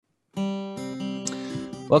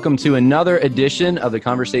Welcome to another edition of the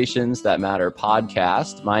Conversations That Matter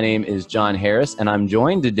podcast. My name is John Harris, and I'm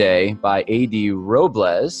joined today by A.D.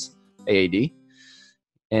 Robles. Hey, A.D.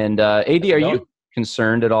 And A.D., are you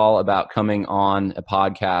concerned at all about coming on a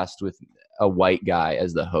podcast with a white guy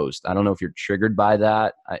as the host? I don't know if you're triggered by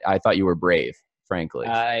that. I thought you were brave, frankly.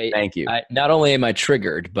 Thank you. Not only am I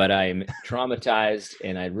triggered, but I'm traumatized,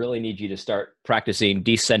 and I really need you to start practicing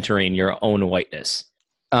decentering your own whiteness.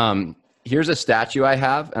 Here's a statue I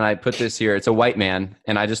have, and I put this here. It's a white man,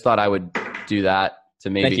 and I just thought I would do that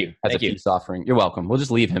to maybe as a peace offering. You're welcome. We'll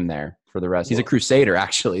just leave him there for the rest. He's a crusader,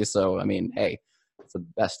 actually. So, I mean, hey, it's the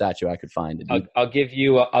best statue I could find. I'll give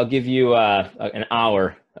you an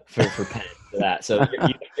hour for penance for that. So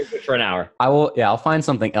you're good for an hour. I will. Yeah, I'll find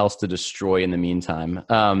something else to destroy in the meantime.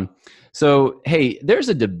 So, hey, there's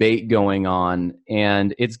a debate going on,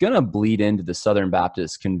 and it's going to bleed into the Southern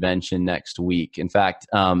Baptist Convention next week. In fact,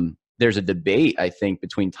 there's a debate, I think,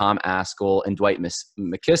 between Tom Ascol and Dwight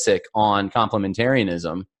McKissick on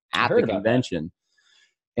complementarianism at the convention.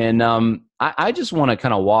 And I just want to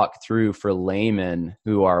kind of walk through for laymen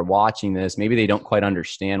who are watching this. Maybe they don't quite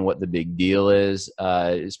understand what the big deal is,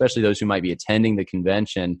 especially those who might be attending the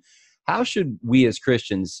convention. How should we as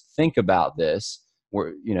Christians think about this?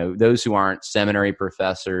 We're, those who aren't seminary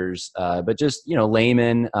professors, but just,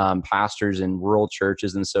 laymen, pastors in rural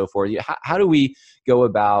churches and so forth. How do we go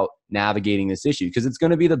about navigating this issue? Because it's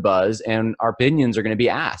going to be the buzz and our opinions are going to be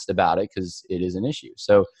asked about it because it is an issue.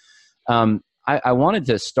 So I wanted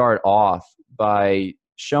to start off by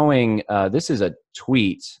showing, this is a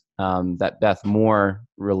tweet that Beth Moore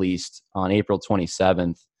released on April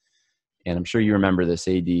 27th. And I'm sure you remember this,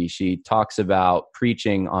 AD. She talks about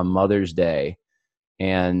preaching on Mother's Day.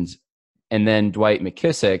 And then Dwight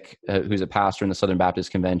McKissick, who's a pastor in the Southern Baptist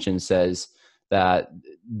Convention, says that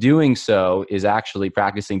doing so is actually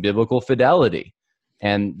practicing biblical fidelity.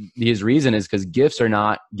 And his reason is because gifts are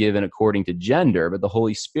not given according to gender, but the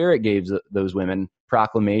Holy Spirit gave those women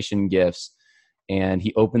proclamation gifts, and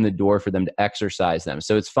he opened the door for them to exercise them.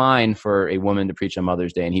 So it's fine for a woman to preach on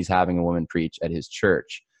Mother's Day, and he's having a woman preach at his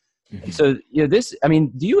church. Mm-hmm. So,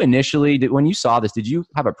 do you initially, when you saw this, did you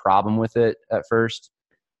have a problem with it at first?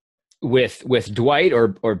 With Dwight or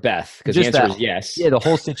Beth? Because the answer is yes. Yeah, the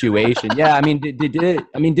whole situation. Yeah, did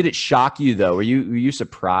it shock you though? Were you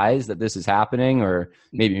surprised that this is happening, or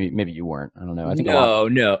maybe you weren't? I don't know. I think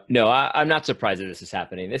no. I'm not surprised that this is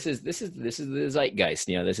happening. This is the zeitgeist.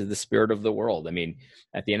 This is the spirit of the world.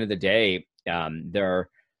 At the end of the day,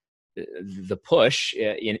 the push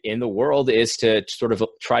in the world is to sort of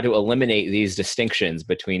try to eliminate these distinctions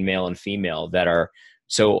between male and female that are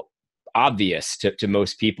so obvious to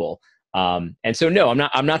most people. And so, no,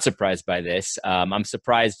 I'm not surprised by this. I'm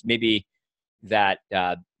surprised maybe that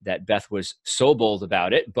Beth was so bold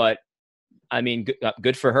about it, but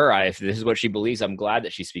good for her. If this is what she believes, I'm glad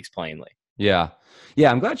that she speaks plainly. Yeah.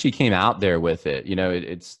 I'm glad she came out there with it.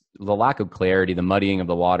 It's the lack of clarity, the muddying of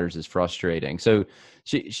the waters is frustrating. So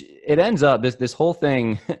it ends up, this whole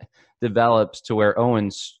thing develops to where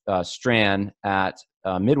Owen Strachan at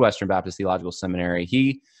Midwestern Baptist Theological Seminary,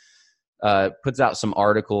 he puts out some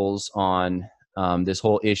articles on this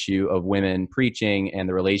whole issue of women preaching and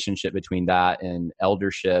the relationship between that and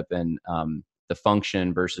eldership and the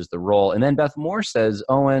function versus the role. And then Beth Moore says,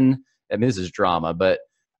 Owen, this is drama, but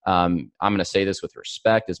I'm going to say this with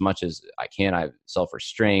respect as much as I can. I have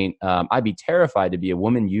self-restraint. I'd be terrified to be a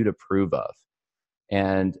woman you'd approve of.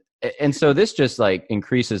 And so this just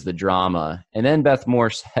increases the drama. And then Beth Moore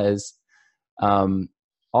says,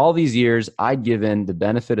 all these years I'd given the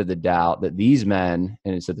benefit of the doubt that these men,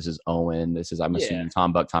 and it said this is Owen, this is, I'm assuming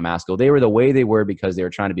Tom Buck, Tom Ascol, they were the way they were because they were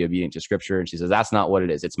trying to be obedient to Scripture. And she says, that's not what it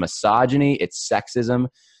is. It's misogyny. It's sexism.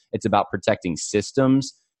 It's about protecting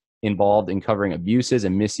systems involved in covering abuses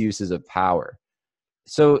and misuses of power.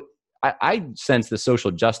 So I sense the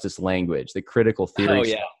social justice language, the critical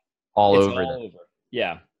theory all over.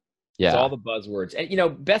 Yeah. It's all the buzzwords.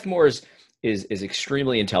 And, Beth Moore is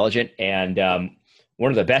extremely intelligent. And one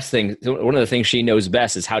of the things she knows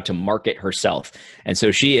best is how to market herself. And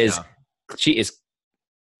so she is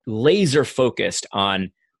laser focused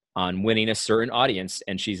on winning a certain audience,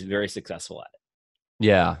 and she's very successful at it.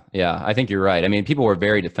 Yeah. I think you're right. People were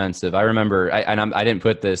very defensive. I remember, I didn't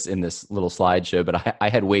put this in this little slideshow, but I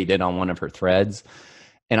had weighed in on one of her threads,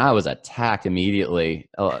 and I was attacked immediately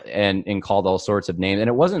and called all sorts of names. And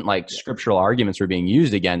it wasn't like scriptural arguments were being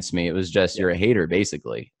used against me. It was just, you're a hater,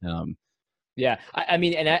 basically. Yeah.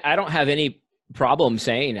 I don't have any problem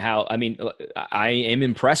saying how, I am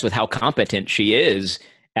impressed with how competent she is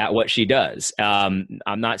at what she does. I'm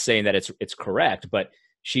not saying that it's correct, but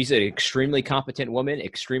She's an extremely competent woman,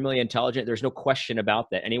 extremely intelligent. There's no question about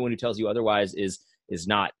that. Anyone who tells you otherwise is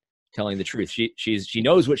not telling the truth. She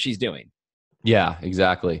knows what she's doing. Yeah,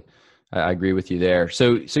 exactly. I agree with you there.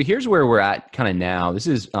 So here's where we're at kind of now. This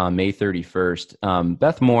is May 31st.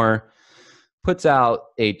 Beth Moore puts out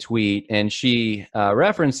a tweet, and she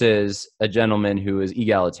references a gentleman who is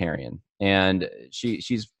egalitarian. And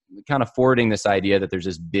she's kind of forwarding this idea that there's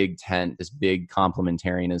this big tent, this big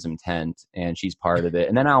complementarianism tent, and she's part of it.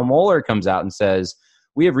 And then Al Mohler comes out and says,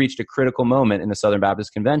 we have reached a critical moment in the Southern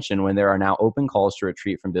Baptist Convention when there are now open calls to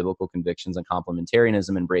retreat from biblical convictions, and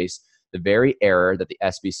complementarianism embrace the very error that the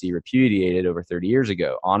SBC repudiated over 30 years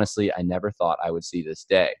ago. Honestly, I never thought I would see this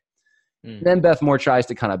day. Then Beth Moore tries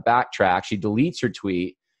to kind of backtrack. She deletes her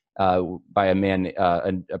tweet by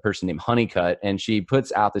a person named Honeycutt, and she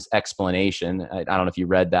puts out this explanation. I don't know if you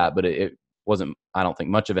read that, but it wasn't, I don't think,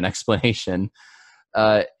 much of an explanation.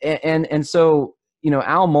 And so,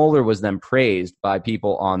 Al Mohler was then praised by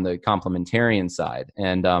people on the complementarian side.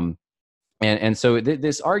 And so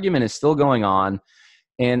this argument is still going on.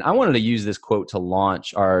 And I wanted to use this quote to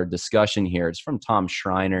launch our discussion here. It's from Tom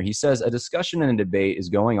Schreiner. He says, a discussion and a debate is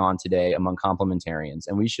going on today among complementarians,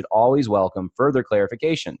 and we should always welcome further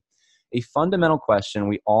clarification. A fundamental question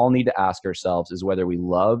we all need to ask ourselves is whether we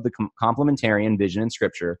love the complementarian vision in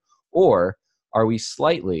Scripture, or are we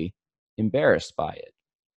slightly embarrassed by it?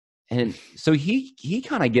 And so he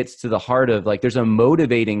kind of gets to the heart of, like, there's a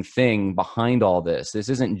motivating thing behind all this. This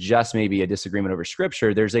isn't just maybe a disagreement over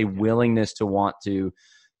Scripture. There's a willingness to want to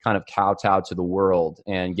kind of kowtow to the world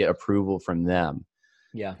and get approval from them.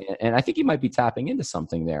 Yeah. And I think he might be tapping into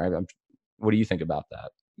something there. What do you think about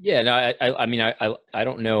that? Yeah, no, I mean, I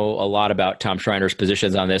don't know a lot about Tom Schreiner's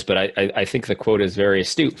positions on this, but I think the quote is very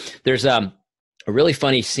astute. There's a really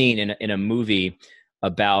funny scene in a movie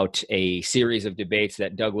about a series of debates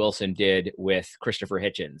that Doug Wilson did with Christopher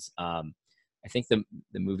Hitchens. I think the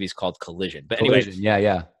movie's called Collision. But anyway, Collision.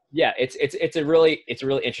 Yeah. It's a really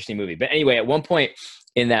interesting movie. But anyway, at one point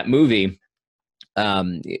in that movie,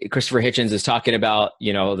 Christopher Hitchens is talking about,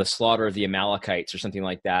 the slaughter of the Amalekites or something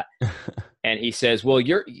like that. And he says, well,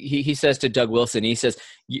 he says to Doug Wilson, he says,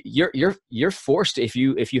 you're forced, if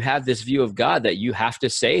you have this view of God, that you have to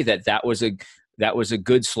say that was a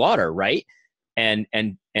good slaughter, right? And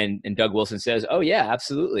Doug Wilson says, oh yeah,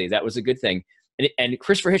 absolutely, that was a good thing. And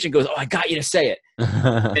Christopher Hitchens goes, oh, I got you to say it.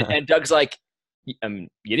 and Doug's like, you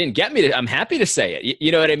didn't get me to, I'm happy to say it.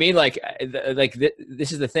 You know what I mean?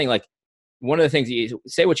 This is the thing. Like, one of the things, you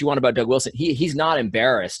say what you want about Doug Wilson, he's not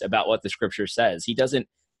embarrassed about what the Scripture says. He doesn't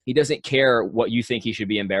care what you think he should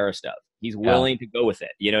be embarrassed of. He's willing to go with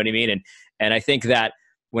it. You know what I mean? And I think that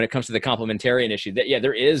when it comes to the complementarian issue, that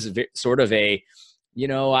there is sort of a,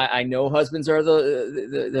 I know husbands are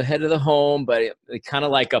the head of the home, but kind of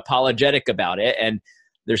like apologetic about it. And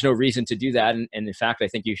there's no reason to do that. And in fact, I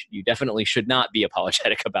think you definitely should not be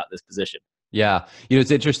apologetic about this position. Yeah.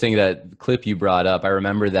 It's interesting, that clip you brought up. I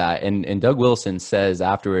remember that. And Doug Wilson says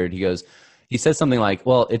afterward, he says something like,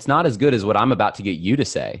 well, it's not as good as what I'm about to get you to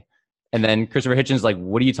say. And then Christopher Hitchens is like,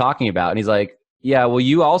 what are you talking about? And he's like, yeah, well,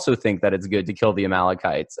 you also think that it's good to kill the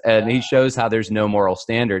Amalekites. And he shows how there's no moral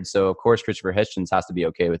standard. So of course, Christopher Hitchens has to be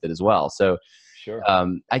okay with it as well. So sure.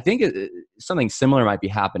 I think something similar might be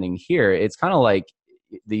happening here. It's kind of like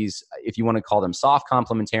these, if you want to call them soft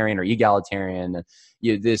complementarian or egalitarian,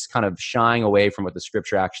 this kind of shying away from what the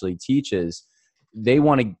Scripture actually teaches. They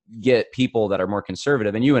want to get people that are more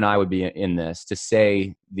conservative, and you and I would be in this, to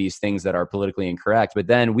say these things that are politically incorrect. But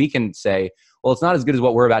then we can say, well, it's not as good as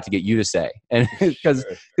what we're about to get you to say. And because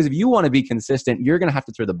if you want to be consistent, you're going to have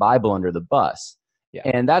to throw the Bible under the bus. Yeah.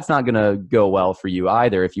 And that's not going to go well for you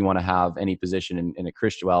either if you want to have any position in a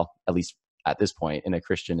Christian, well, at least at this point, in a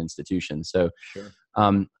Christian institution. So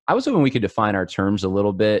I was hoping we could define our terms a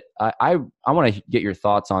little bit. I want to get your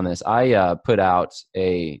thoughts on this. I put out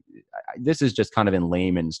this is just kind of in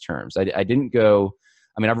layman's terms. I didn't go,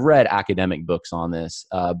 I've read academic books on this,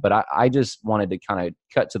 but I just wanted to kind of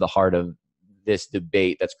cut to the heart of this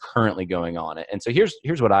debate that's currently going on. And so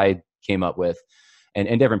here's what I came up with,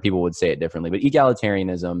 and different people would say it differently, but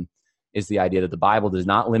egalitarianism is the idea that the Bible does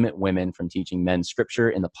not limit women from teaching men Scripture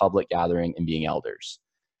in the public gathering and being elders.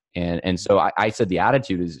 And so I said the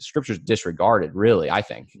attitude is Scripture's disregarded, really, I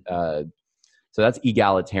think. So that's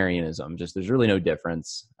egalitarianism. Just there's really no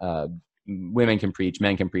difference. Women can preach,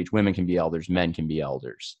 men can preach, women can be elders, men can be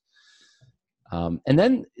elders. And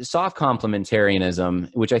then soft complementarianism,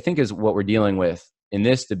 which I think is what we're dealing with in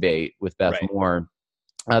this debate with Beth Moore.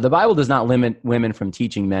 The Bible does not limit women from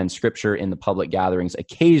teaching men Scripture in the public gatherings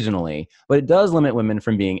occasionally, but it does limit women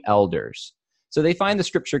from being elders. So they find the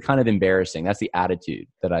Scripture kind of embarrassing. That's the attitude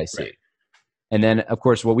that I see. And then, of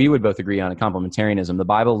course, what we would both agree on in complementarianism, the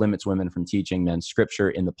Bible limits women from teaching men scripture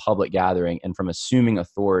in the public gathering and from assuming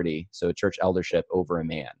authority, so church eldership, over a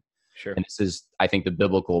man. Sure. And this is, I think, the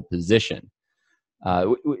biblical position.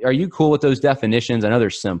 Are you cool with those definitions? I know they're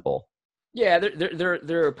simple. Yeah,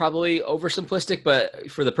 they're probably oversimplistic, but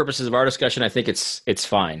for the purposes of our discussion, I think it's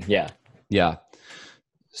fine. Yeah. Yeah.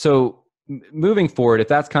 So moving forward, if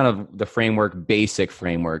that's kind of the framework, basic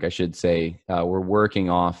framework, I should say, we're working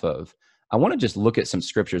off of, I want to just look at some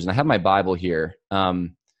scriptures, and I have my Bible here.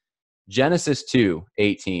 Genesis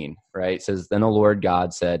 2:18, right? It says, "Then the Lord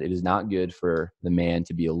God said, it is not good for the man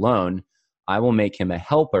to be alone. I will make him a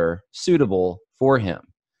helper suitable for him."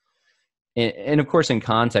 And of course, in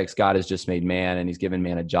context, God has just made man, and he's given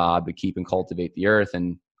man a job to keep and cultivate the earth.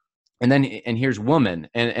 And here's woman.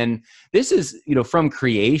 And this is, from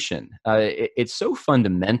creation. It's so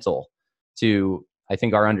fundamental to, I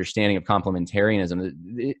think, our understanding of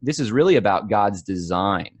complementarianism. This is really about God's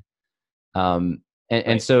design.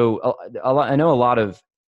 And so I know a lot of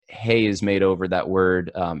hay is made over that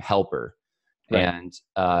word helper. Right. And,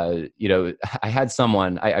 I had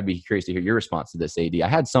someone, I'd be curious to hear your response to this, AD. I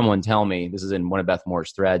had someone tell me, this is in one of Beth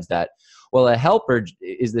Moore's threads, that, well, a helper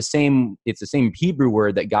is it's the same Hebrew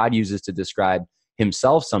word that God uses to describe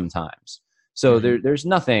himself sometimes. So there's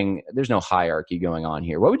no hierarchy going on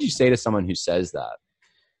here. What would you say to someone who says that?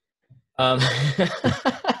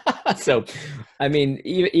 So, I mean,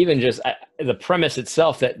 even just the premise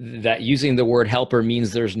itself that using the word helper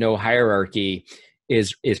means there's no hierarchy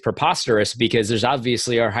is preposterous, because there's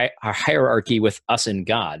obviously our hierarchy with us and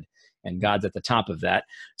God, and God's at the top of that.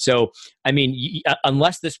 So, I mean,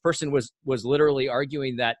 unless this person was literally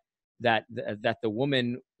arguing that the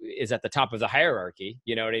woman is at the top of the hierarchy,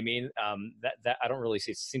 you know what I mean? That I don't really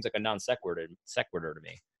see. It seems like a non sequitur to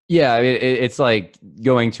me. Yeah, I mean, it's like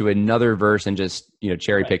going to another verse and just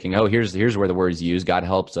cherry picking. Oh, here's where the word is used. God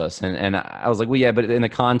helps us, and I was like, well, yeah, but in the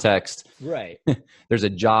context, right? There's a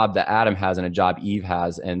job that Adam has and a job Eve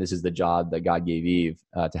has, and this is the job that God gave Eve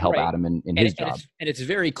to help Adam in his job. And it's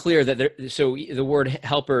very clear that so the word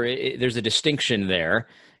helper, there's a distinction there,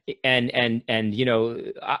 and I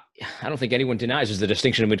don't think anyone denies there's a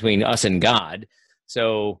distinction between us and God.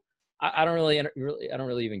 So I don't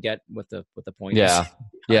really even get what the point is.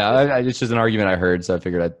 Yeah. It's just an argument I heard, so I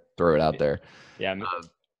figured I'd throw it out there. Yeah.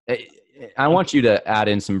 I want you to add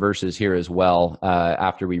in some verses here as well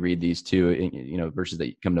after we read these two, verses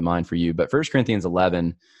that come to mind for you. But 1 Corinthians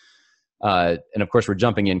 11, and of course we're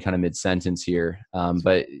jumping in kind of mid-sentence here,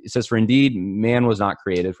 but it says, "For indeed man was not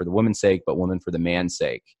created for the woman's sake, but woman for the man's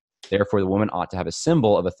sake. Therefore the woman ought to have a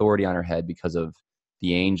symbol of authority on her head because of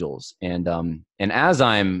the angels." And as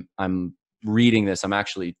I'm reading this, I'm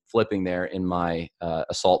actually flipping there in my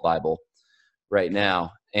Assault Bible right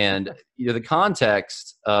now. And the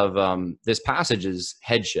context of this passage is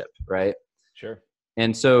headship, right? Sure.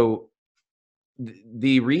 And so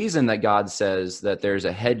the reason that God says that there's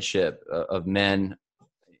a headship of men,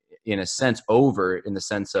 in a sense, in the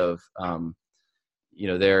sense of,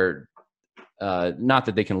 they're not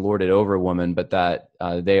that they can lord it over a woman, but that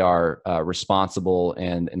they are responsible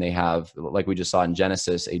and they have, like we just saw in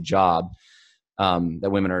Genesis, a job that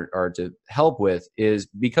women are to help with, is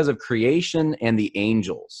because of creation and the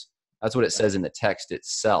angels. That's what it says in the text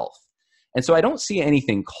itself. And so I don't see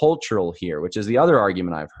anything cultural here, which is the other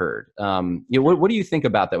argument I've heard. What do you think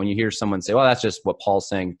about that when you hear someone say, well, that's just what Paul's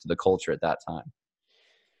saying to the culture at that time?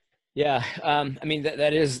 Yeah. I mean,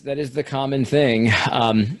 that is the common thing.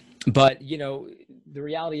 But, the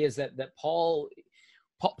reality is that Paul,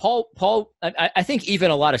 I think even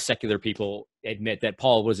a lot of secular people admit that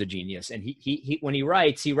Paul was a genius, and he when he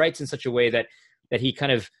writes in such a way that he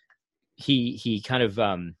kind of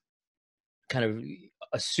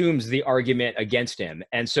assumes the argument against him.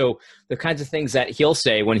 And so the kinds of things that he'll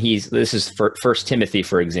say when this is for 1 Timothy,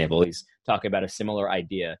 for example, he's talking about a similar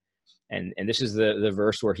idea. And this is the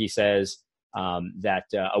verse where he says that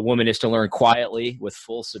a woman is to learn quietly with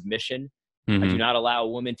full submission. Mm-hmm. I do not allow a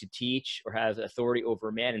woman to teach or have authority over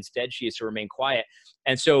a man. Instead, she is to remain quiet.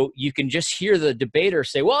 And so you can just hear the debater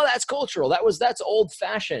say, well, that's cultural. That's old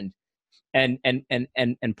fashioned. And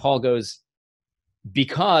Paul goes,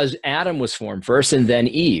 because Adam was formed first and then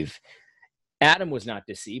Eve. Adam was not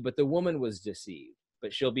deceived, but the woman was deceived.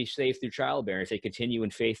 But she'll be saved through childbearing if they continue in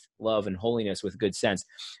faith, love, and holiness with good sense.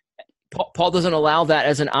 Paul doesn't allow that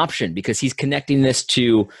as an option because he's connecting this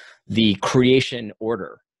to the creation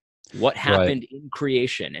order. What happened in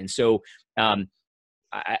creation? And so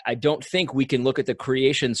I don't think we can look at the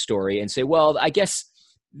creation story and say, well, I guess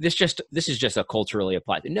this is just a culturally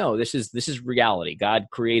applied thing. No, this is reality. God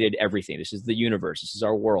created everything. This is the universe. This is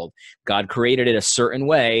our world. God created it a certain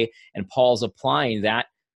way, and Paul's applying that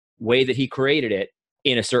way that he created it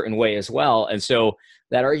in a certain way as well. And so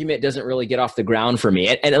that argument doesn't really get off the ground for me.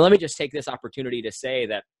 And let me just take this opportunity to say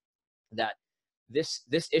that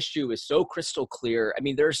this issue is so crystal clear. I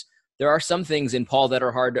mean, there are some things in Paul that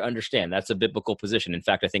are hard to understand. That's a biblical position. In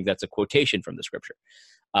fact, I think that's a quotation from the scripture.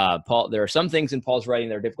 There are some things in Paul's writing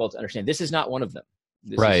that are difficult to understand. This is not one of them.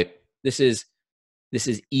 This is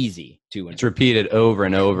easy to understand. It's repeated over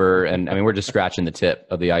and over. And I mean, we're just scratching the tip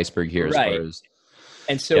of the iceberg here. Right. As far as,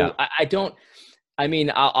 and so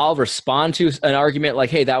I'll respond to an argument like,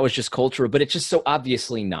 hey, that was just cultural, but it's just so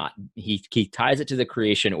obviously not. He ties it to the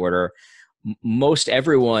creation order. Most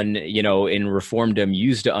everyone, in Reformdom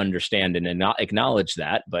used to understand and not acknowledge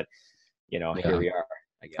that, but here we are,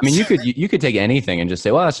 I guess. I mean, you could take anything and just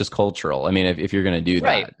say, well, that's just cultural. I mean, if you're going to do that,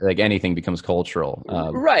 right. Like anything becomes cultural.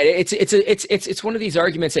 Right. It's one of these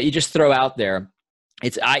arguments that you just throw out there.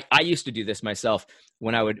 I used to do this myself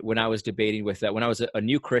when I was debating with that, when I was a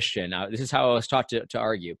new Christian. This is how I was taught to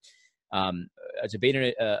argue.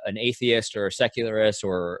 Debating an atheist or a secularist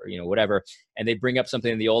or whatever, and they bring up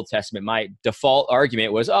something in the Old Testament. My default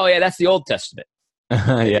argument was, oh yeah, that's the Old Testament.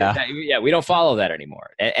 Yeah, we don't follow that anymore.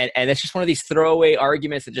 And it's just one of these throwaway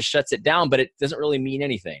arguments that just shuts it down, but it doesn't really mean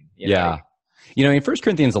anything. Yeah. In 1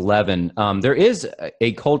 Corinthians 11, there is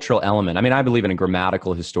a cultural element. I mean, I believe in a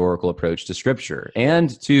grammatical, historical approach to Scripture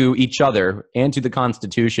and to each other and to the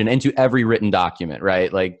Constitution and to every written document,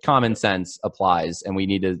 right? Like common sense applies, and we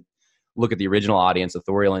need to look at the original audience,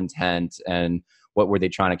 authorial intent, and what were they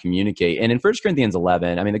trying to communicate. And in 1 Corinthians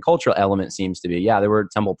 11, I mean, the cultural element seems to be, there were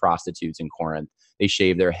temple prostitutes in Corinth. They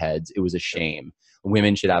shaved their heads. It was a shame.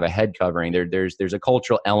 Women should have a head covering. There's a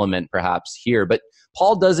cultural element perhaps here, but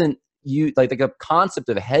Paul doesn't use like a concept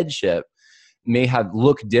of headship may have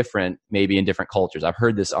looked different maybe in different cultures. I've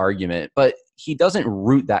heard this argument, but he doesn't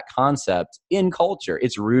root that concept in culture.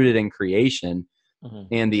 It's rooted in creation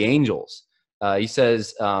and the angels. He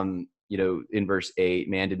says, in verse 8,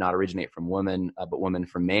 man did not originate from woman, but woman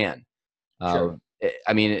from man. Sure.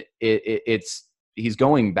 I mean, it's he's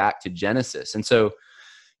going back to Genesis. And so,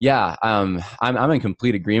 I'm in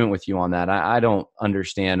complete agreement with you on that. I don't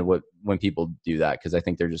understand when people do that, because I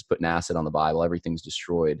think they're just putting acid on the Bible. Everything's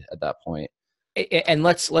destroyed at that point. And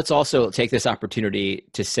let's also take this opportunity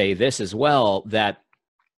to say this as well, that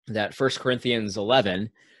 1 Corinthians 11,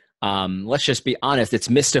 let's just be honest, it's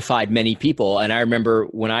mystified many people. And I remember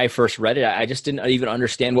when I first read it, I just didn't even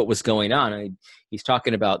understand what was going on. He's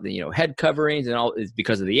talking about the head coverings and all is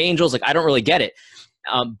because of the angels. Like, I don't really get it.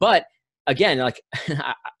 But again, like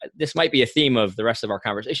this might be a theme of the rest of our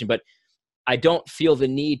conversation, but I don't feel the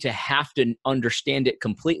need to have to understand it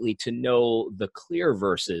completely to know the clear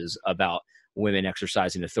verses about women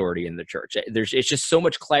exercising authority in the church. It's just so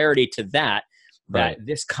much clarity to that. Right. That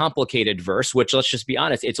this complicated verse, which let's just be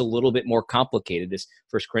honest, it's a little bit more complicated, this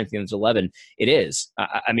 1 Corinthians 11, it is.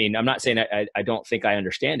 I mean, I'm not saying I don't think I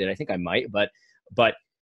understand it. I think I might, but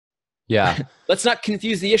yeah, let's not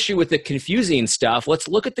confuse the issue with the confusing stuff. Let's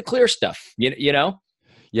look at the clear stuff, you know?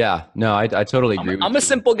 Yeah, no, I totally agree. I'm a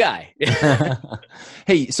simple guy.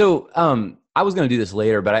 Hey, so I was going to do this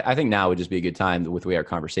later, but I think now would just be a good time with the way our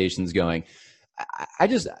conversation's going. I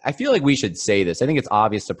feel like we should say this. I think it's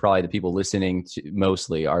obvious to probably the people listening to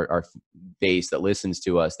mostly our base that listens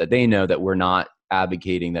to us, that they know that we're not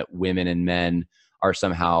advocating that women and men are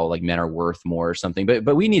somehow like men are worth more or something,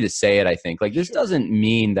 but we need to say it. I think like this doesn't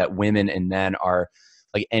mean that women and men are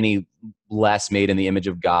like any less made in the image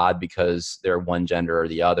of God because they're one gender or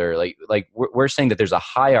the other. Like we're saying that there's a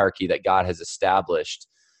hierarchy that God has established,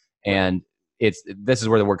 and this is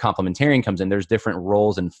where the word complementarian comes in. There's different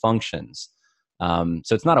roles and functions. So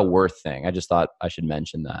it's not a worth thing. I just thought I should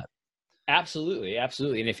mention that. Absolutely.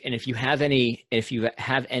 And if you have any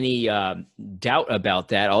doubt about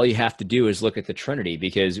that, all you have to do is look at the Trinity,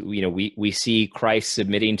 because we see Christ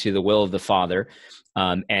submitting to the will of the Father,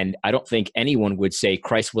 and I don't think anyone would say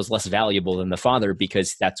Christ was less valuable than the Father,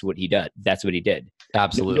 because that's what he did. That's what he did.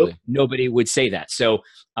 Absolutely. Nobody would say that. So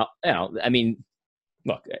I mean,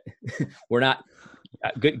 look, we're not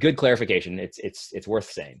good clarification. It's worth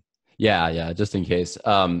saying. Yeah, just in case.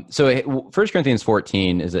 So 1 Corinthians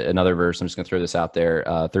 14 is another verse. I'm just going to throw this out there.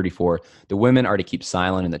 34, the women are to keep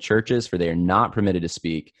silent in the churches, for they are not permitted to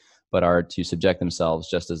speak, but are to subject themselves,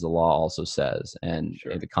 just as the law also says. And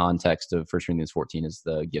sure. The context of 1 Corinthians 14 is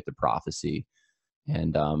the gift of prophecy.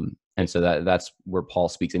 And so that's where Paul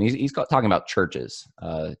speaks. And he's talking about churches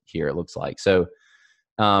here, it looks like. So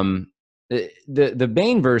the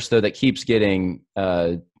main verse, though, that keeps getting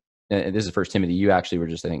and this is First Timothy. You actually were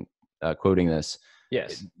just, I think, quoting this.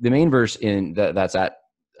 Yes. The main verse in that's at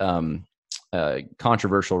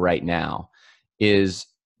controversial right now is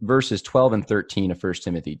verses 12 and 13 of First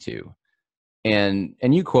Timothy 2. And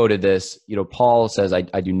you quoted this, Paul says, I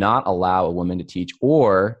do not allow a woman to teach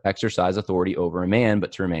or exercise authority over a man,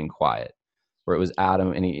 but to remain quiet. Where it was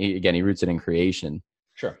Adam, and he roots it in creation.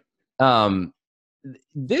 Sure.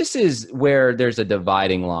 This is where there's a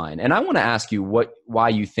dividing line. And I want to ask you why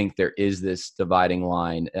you think there is this dividing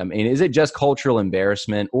line. I mean, is it just cultural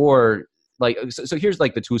embarrassment, or so here's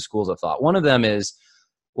like the two schools of thought. One of them is,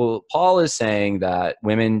 well, Paul is saying that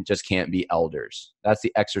women just can't be elders. That's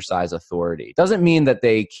the exercise authority. Doesn't mean that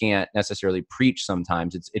they can't necessarily preach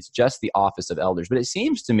sometimes. It's just the office of elders. But it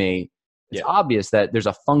seems to me it's obvious that there's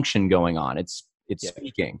a function going on. It's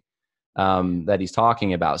speaking that he's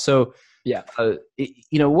talking about. So why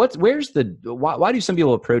do some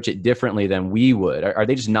people approach it differently than we would? Are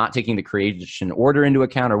they just not taking the creation order into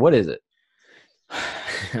account, or what is it?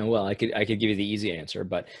 Well, I could give you the easy answer,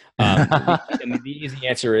 but the easy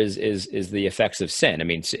answer is the effects of sin. I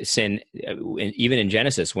mean, sin, even in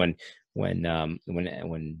Genesis, when men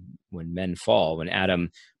fall, when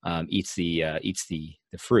Adam eats the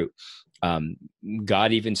fruit,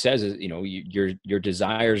 God even says, your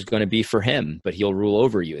desire is going to be for him, but he'll rule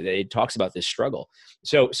over you. It talks about this struggle.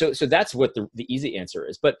 So that's what the easy answer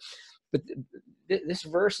is. But this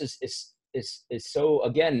verse is so,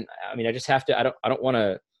 again, I mean, I just have to, I don't want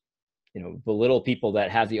to, belittle people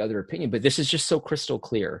that have the other opinion, but this is just so crystal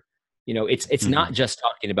clear. It's not just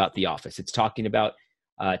talking about the office. It's talking about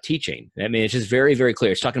teaching. I mean, it's just very, very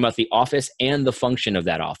clear. It's talking about the office and the function of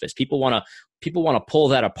that office. People want to pull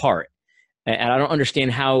that apart. And I don't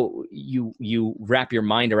understand how you wrap your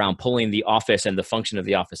mind around pulling the office and the function of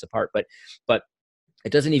the office apart. But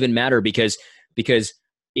it doesn't even matter because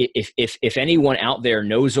if anyone out there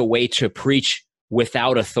knows a way to preach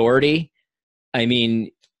without authority, I mean,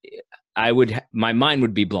 my mind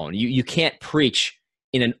would be blown. You can't preach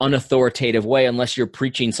in an unauthoritative way unless you're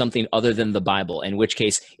preaching something other than the Bible, in which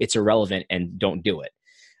case it's irrelevant and don't do it.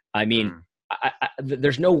 I mean,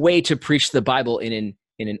 there's no way to preach the Bible in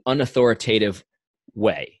an unauthoritative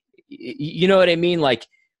way. You know what I mean? Like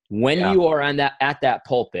when you are at that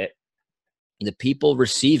pulpit, the people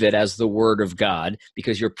receive it as the word of God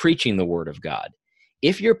because you're preaching the word of God.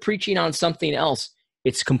 If you're preaching on something else,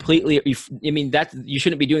 it's completely, I mean, that you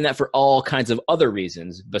shouldn't be doing that for all kinds of other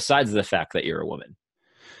reasons besides the fact that you're a woman.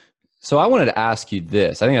 So I wanted to ask you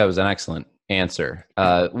this. I think that was an excellent answer.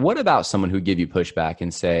 What about someone who give you pushback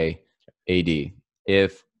and say, AD,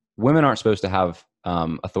 if women aren't supposed to have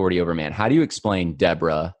authority over man, how do you explain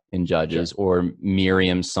Deborah in Judges, or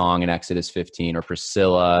Miriam's song in Exodus 15, or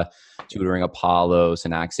Priscilla tutoring Apollos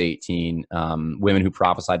in Acts 18, women who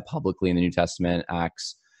prophesied publicly in the New Testament,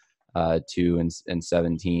 Acts 2 and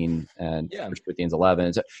 17, and 1 Corinthians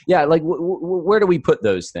 11. So, where do we put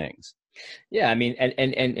those things? Yeah, I mean,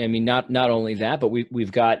 and I mean, not only that, but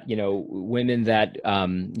we've got, women that,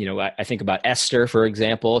 I think about Esther, for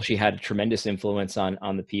example. She had a tremendous influence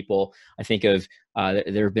on the people. I think of,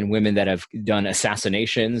 there have been women that have done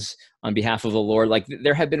assassinations on behalf of the Lord. Like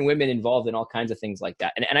there have been women involved in all kinds of things like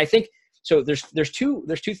that. And I think, so there's two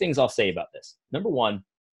things I'll say about this. Number one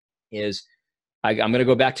is I'm going to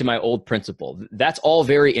go back to my old principle. That's all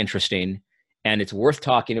very interesting. And it's worth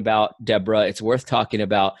talking about Deborah. It's worth talking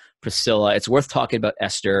about Priscilla. It's worth talking about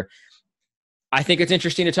Esther. I think it's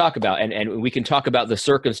interesting to talk about. And we can talk about the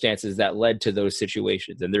circumstances that led to those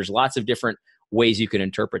situations. And there's lots of different ways you can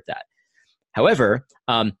interpret that. However,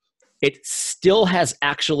 it still has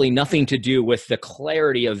actually nothing to do with the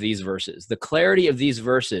clarity of these verses. The clarity of these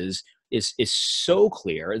verses is so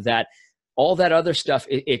clear that all that other stuff,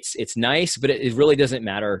 it's nice, but it really doesn't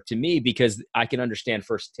matter to me because I can understand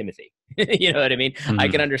First Timothy. You know what I mean? Mm-hmm. I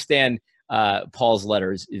can understand Paul's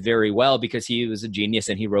letters very well because he was a genius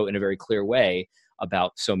and he wrote in a very clear way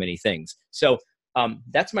about so many things. So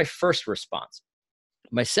that's my first response.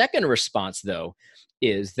 My second response, though,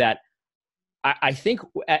 is that I think,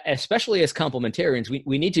 especially as complementarians,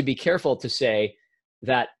 we need to be careful to say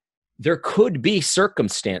that there could be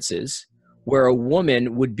circumstances where a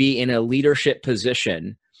woman would be in a leadership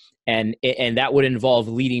position and that would involve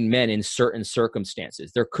leading men in certain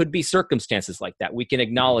circumstances. There could be circumstances like that. We can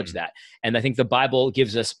acknowledge that. And I think the Bible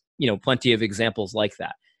gives us, plenty of examples like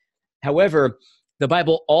that. However, the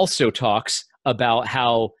Bible also talks about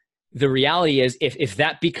how the reality is if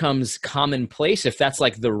that becomes commonplace, if that's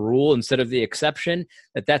like the rule instead of the exception,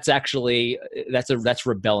 that's actually, that's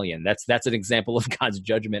rebellion. That's an example of God's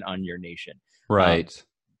judgment on your nation. Right.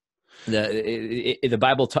 The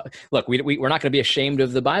Bible look, we're not going to be ashamed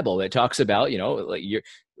of the Bible. It talks about, like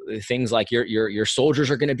things like your soldiers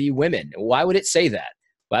are going to be women. Why would it say that?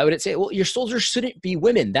 Why would it say, well, your soldiers shouldn't be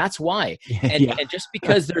women? That's why. And, Yeah. and just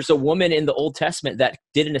because there's a woman in the Old Testament that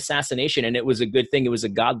did an assassination and it was a good thing, it was a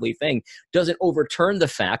godly thing, doesn't overturn the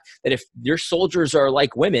fact that if your soldiers are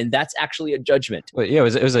like women, that's actually a judgment. But yeah,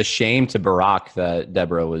 it was a shame to Barak that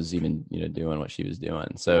Deborah was even, doing what she was doing.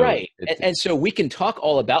 So right. And so we can talk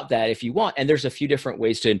all about that if you want. And there's a few different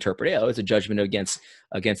ways to interpret it. Oh, it's a judgment against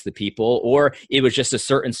the people, or it was just a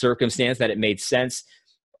certain circumstance that it made sense.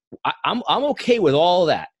 I'm okay with all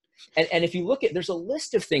that. And if you look at, there's a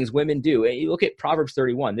list of things women do. You look at Proverbs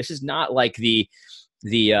 31. This is not like the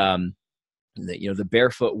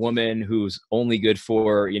barefoot woman who's only good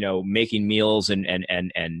for, making meals and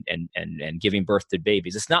giving birth to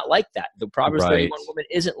babies. It's not like that. The Proverbs 31 woman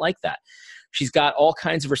isn't like that. She's got all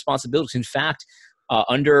kinds of responsibilities. In fact,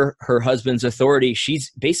 under her husband's authority,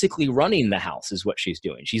 she's basically running the house is what she's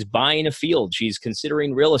doing. She's buying a field. She's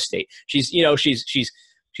considering real estate.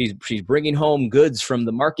 She's bringing home goods from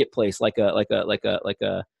the marketplace like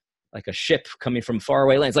a ship coming from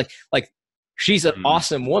faraway lands. Like she's an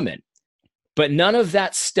awesome woman, but none of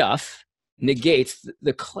that stuff negates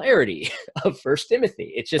the clarity of First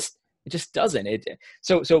Timothy. It just doesn't.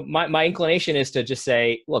 So my inclination is to just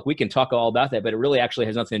say, look, we can talk all about that, but it really actually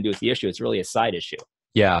has nothing to do with the issue. It's really a side issue.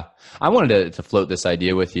 Yeah, I wanted to float this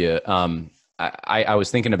idea with you. I was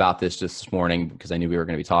thinking about this just this morning because I knew we were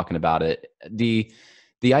going to be talking about it.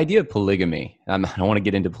 The idea of polygamy. I don't want to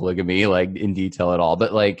get into polygamy like in detail at all,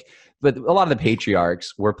 but a lot of the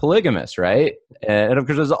patriarchs were polygamists, right? And of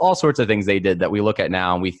course, there's all sorts of things they did that we look at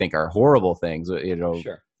now and we think are horrible things.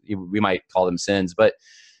 Sure. We might call them sins, but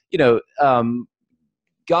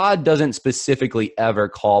God doesn't specifically ever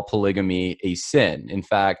call polygamy a sin. In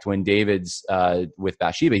fact, when David's with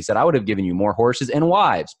Bathsheba, he said, "I would have given you more horses and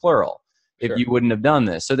wives," plural, if you wouldn't have done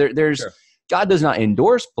this. So there's. Sure. God does not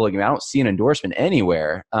endorse polygamy. I don't see an endorsement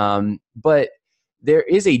anywhere. But there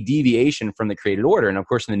is a deviation from the created order. And of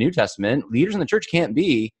course, in the New Testament, leaders in the church can't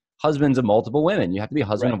be husbands of multiple women. You have to be a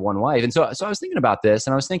husband of one wife. And so I was thinking about this,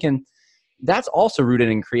 and I was thinking that's also rooted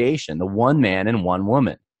in creation, the one man and one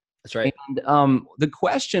woman. That's right. And the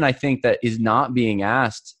question I think that is not being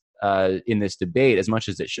asked in this debate as much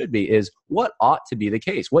as it should be is what ought to be the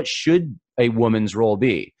case? What should a woman's role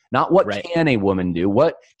be? Not what can a woman do,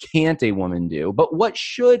 what can't a woman do, but what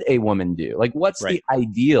should a woman do? Like what's the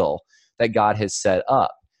ideal that God has set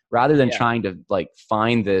up, rather than trying to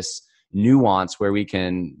find this nuance where we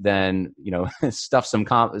can then, stuff some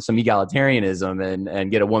egalitarianism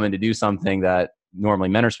and get a woman to do something that normally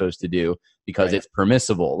men are supposed to do because it's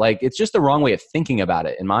permissible. Like it's just the wrong way of thinking about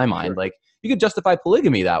it in my mind. Sure. Like you could justify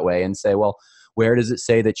polygamy that way and say, well, where does it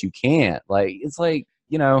say that you can't? Like, it's like,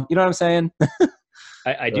 you know what I'm saying?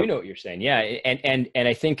 I do know what you're saying. Yeah. And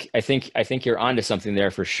I think you're onto something there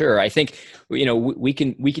for sure. I think, we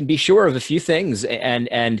can be sure of a few things.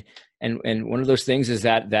 And one of those things is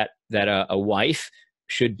that a wife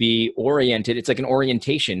should be oriented. It's like an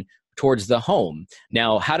orientation towards the home.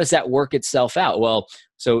 Now, how does that work itself out? Well,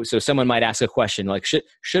 so someone might ask a question like, should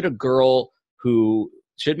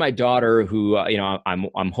my daughter who,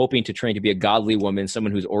 I'm hoping to train to be a godly woman,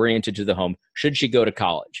 someone who's oriented to the home, should she go to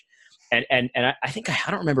college? And I think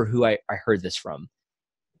I don't remember who I heard this from.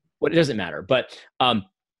 Well, it doesn't matter. But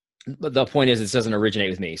the point is, it doesn't originate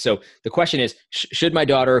with me. So the question is, should my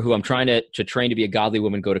daughter, who I'm trying to train to be a godly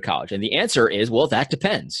woman, go to college? And the answer is, well, that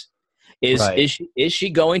depends. Is she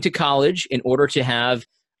going to college in order to have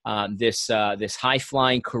this high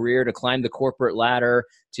flying career, to climb the corporate ladder,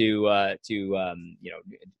 to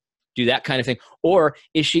do that kind of thing? Or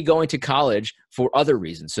is she going to college for other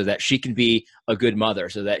reasons, so that she can be a good mother,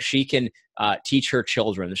 so that she can teach her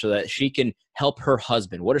children, so that she can help her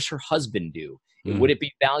husband? What does her husband do? Would it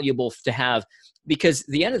be valuable to have? Because at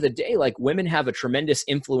the end of the day, like, women have a tremendous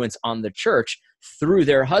influence on the church through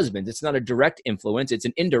their husbands. It's not a direct influence, it's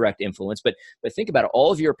an indirect influence. But think about it.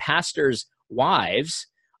 All of your pastors' wives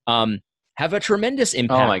have a tremendous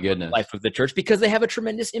impact on the life of the church, because they have a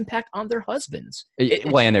tremendous impact on their husbands.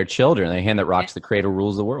 And their children. The hand that rocks the cradle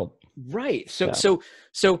rules the world. Right. So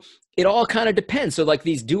it all kind of depends. So like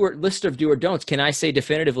these list of do or don'ts, can I say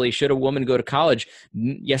definitively, should a woman go to college?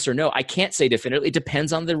 Yes or no? I can't say definitively. It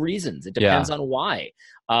depends on the reasons. It depends on why.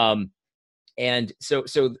 And so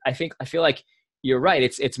I feel like you're right.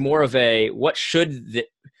 It's more of a, what should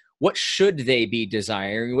they be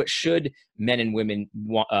desiring? What should men and women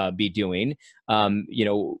be doing?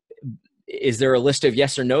 Is there a list of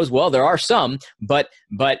yes or no's? Well, there are some, but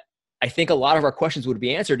I think a lot of our questions would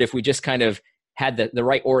be answered if we just kind of had the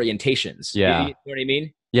right orientations. Yeah. You know what I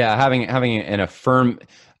mean? Yeah. Having an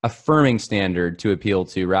affirming standard to appeal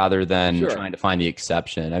to rather than Sure. trying to find the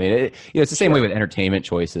exception. I mean, it's the same way with entertainment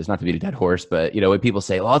choices, not to beat a dead horse, but when people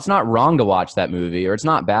say, well, it's not wrong to watch that movie or it's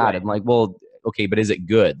not bad. Right. I'm like, well, okay, but is it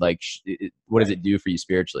good? Like, what does it do for you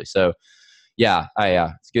spiritually? So yeah,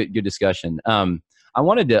 it's good discussion. I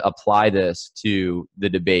wanted to apply this to the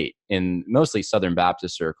debate in mostly Southern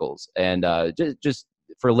Baptist circles and just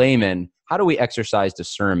for laymen, how do we exercise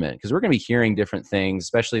discernment? Because we're going to be hearing different things,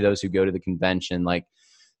 especially those who go to the convention. Like,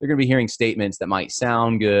 they're going to be hearing statements that might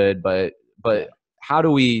sound good, but how do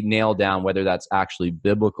we nail down whether that's actually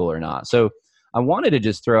biblical or not? So I wanted to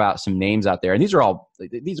just throw out some names out there, and these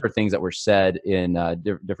are things that were said in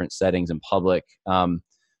different settings in public. So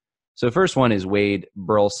the first one is Wade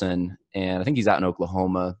Burleson, and I think he's out in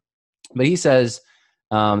Oklahoma, but he says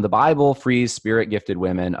the Bible frees spirit-gifted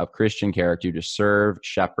women of Christian character to serve,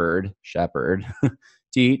 shepherd,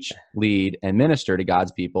 teach, lead, and minister to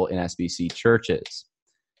God's people in SBC churches.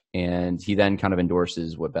 And he then kind of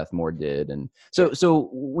endorses what Beth Moore did. And so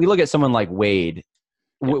we look at someone like Wade.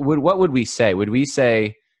 What would we say? Would we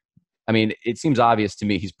say, I mean, it seems obvious to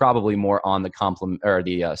me he's probably more on the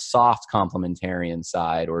soft complementarian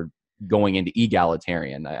side or going into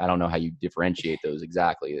egalitarian. I don't know how you differentiate those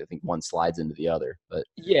exactly. I think one slides into the other. But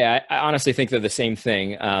yeah, I honestly think they're the same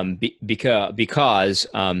thing because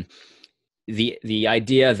the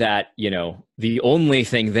idea that the only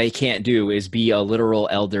thing they can't do is be a literal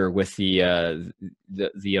elder with the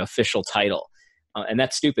official title, and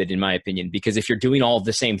that's stupid in my opinion. Because if you're doing all of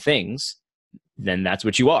the same things, then that's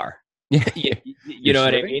what you are. Yeah, you know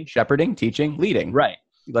what I mean? Shepherding, teaching, leading. Right.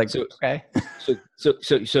 Like okay.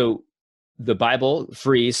 So the Bible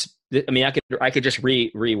frees. I mean, I could just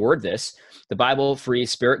reword this. The Bible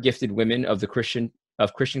frees spirit-gifted women of Christian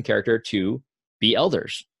character to be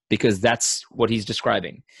elders, because that's what he's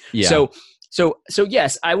describing. Yeah. So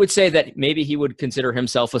yes, I would say that maybe he would consider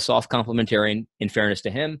himself a soft complementarian, in fairness to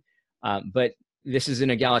him, but this is an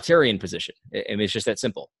egalitarian position. I mean, it's just that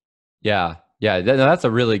simple. Yeah. That's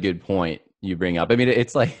a really good point you bring up. I mean,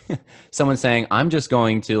 it's like someone saying, I'm just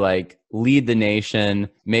going to like lead the nation,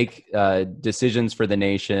 make decisions for the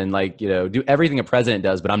nation, like, do everything a president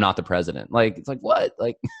does, but I'm not the president. Like, it's like, what?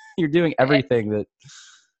 Like, you're doing everything that.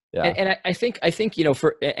 Yeah. And I think,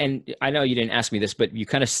 and I know you didn't ask me this, but you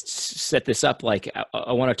kind of set this up. Like,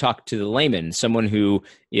 I want to talk to the layman, someone who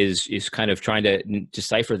is kind of trying to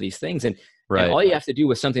decipher these things. And all you have to do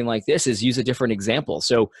with something like this is use a different example.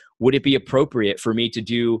 So would it be appropriate for me to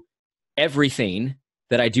do everything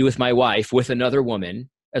that I do with my wife with another woman,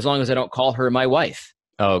 as long as I don't call her my wife?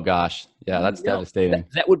 Oh gosh. Yeah. That's devastating.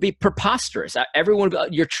 That would be preposterous. Everyone,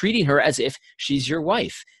 you're treating her as if she's your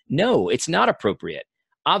wife. No, it's not appropriate.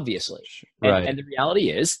 Obviously. And the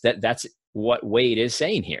reality is that's what Wade is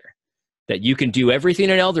saying here, that you can do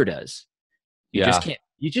everything an elder does. You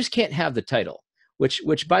just can't have the title,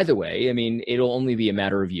 which by the way, I mean, it'll only be a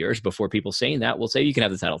matter of years before people saying that will say you can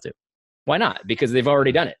have the title too. Why not? Because they've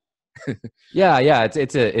already done it. Yeah.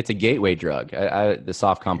 It's a gateway drug. The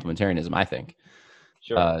soft complementarianism, I think.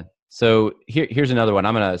 Sure. So here's another one.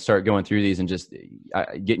 I'm going to start going through these and just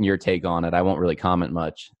getting your take on it. I won't really comment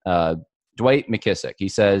much. Dwight McKissick, he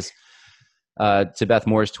says to Beth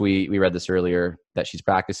Moore's tweet, we read this earlier, that she's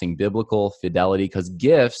practicing biblical fidelity because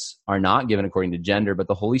gifts are not given according to gender, but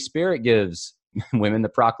the Holy Spirit gives women the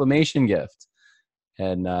proclamation gift.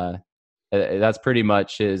 And that's pretty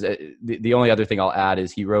much his. The only other thing I'll add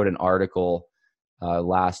is he wrote an article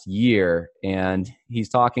last year, and he's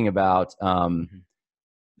talking about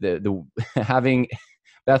the having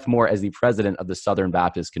Beth Moore as the president of the Southern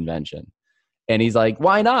Baptist Convention. And he's like,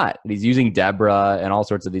 why not? And he's using Deborah and all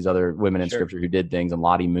sorts of these other women in scripture who did things, and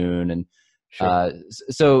Lottie Moon. And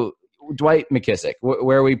so Dwight McKissick,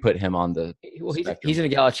 where we put him on the he's an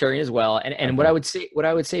egalitarian as well. And what I would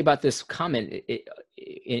say about this comment,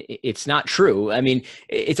 it's not true. I mean,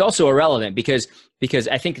 it's also irrelevant because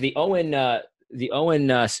I think the Owen, how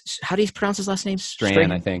do you pronounce his last name?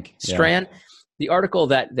 Strachan, I think. Strachan. Yeah. The article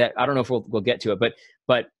that I don't know if we'll get to it,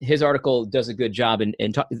 but his article does a good job in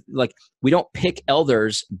like, we don't pick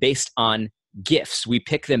elders based on gifts. We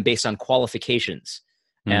pick them based on qualifications.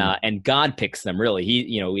 And God picks them, really.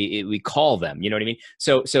 We call them, you know what I mean?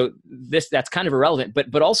 So that's kind of irrelevant,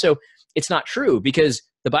 but also it's not true, because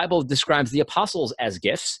the Bible describes the apostles as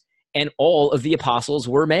gifts, and all of the apostles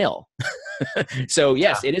were male. So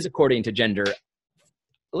yes, it is according to gender.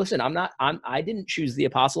 Listen, I didn't choose the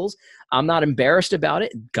apostles. I'm not embarrassed about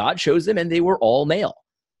it. God chose them, and they were all male.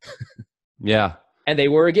 Yeah. And they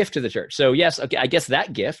were a gift to the church. So yes, okay, I guess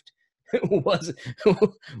that gift was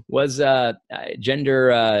gender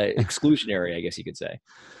exclusionary, I guess you could say.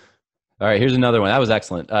 All right, here's another one. That was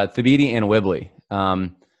excellent. Thabiti and Whibley.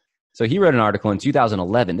 So he wrote an article in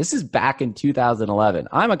 2011. This is back in 2011.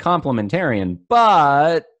 I'm a complementarian,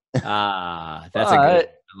 but that's a good.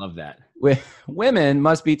 I love that. Women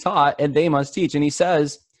must be taught and they must teach. And he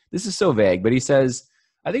says, this is so vague, but he says,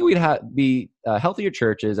 I think we'd be healthier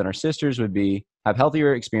churches, and our sisters would have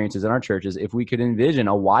healthier experiences in our churches if we could envision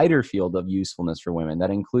a wider field of usefulness for women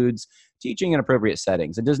that includes teaching in appropriate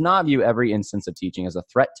settings. It does not view every instance of teaching as a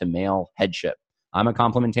threat to male headship. I'm a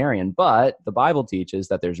complementarian, but the Bible teaches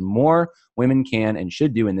that there's more women can and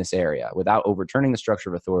should do in this area without overturning the structure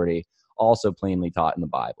of authority, also plainly taught in the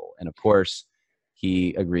Bible. And of course,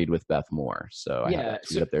 he agreed with Beth Moore. So I have that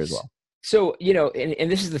tweet up there as well. So,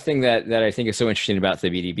 and this is the thing that I think is so interesting about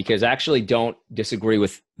Thabiti, because I actually don't disagree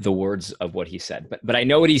with the words of what he said, but I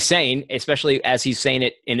know what he's saying, especially as he's saying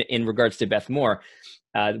it in regards to Beth Moore.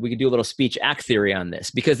 We could do a little speech act theory on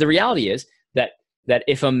this, because the reality is that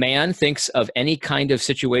if a man thinks of any kind of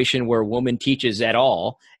situation where a woman teaches at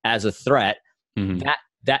all as a threat,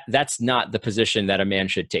 that's not the position that a man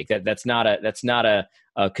should take. That's not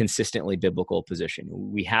a consistently biblical position.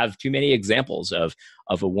 We have too many examples of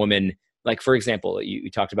a woman, like, for example,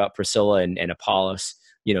 you talked about Priscilla and Apollos,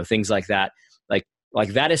 things like that.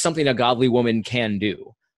 Like that is something a godly woman can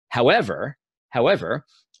do. However,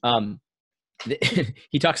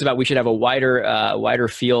 he talks about we should have a wider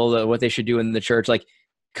field of what they should do in the church. Like,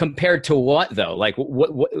 compared to what though? Like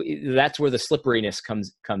what that's where the slipperiness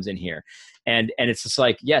comes in here. And it's just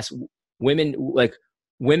like, yes,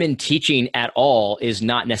 women teaching at all is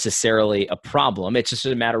not necessarily a problem. It's just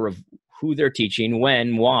a matter of who they're teaching,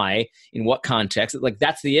 when, why, in what context. Like,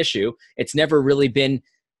 that's the issue. It's never really been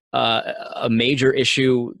a major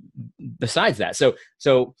issue besides that.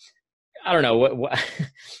 So I don't know what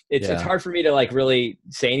it's hard for me to like really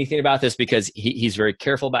say anything about this, because he's very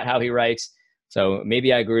careful about how he writes. So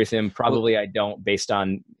maybe I agree with him. Probably I don't, based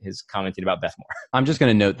on his commenting about Beth Moore. I'm just going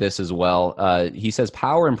to note this as well. He says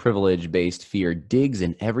power and privilege-based fear digs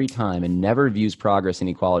in every time and never views progress and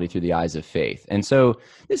equality through the eyes of faith. And so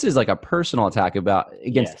this is like a personal attack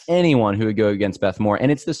against anyone who would go against Beth Moore.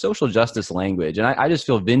 And it's the social justice language. And I just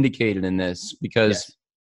feel vindicated in this because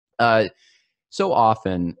so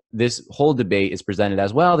often this whole debate is presented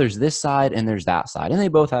as, well, there's this side and there's that side, and they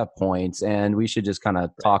both have points, and we should just kind of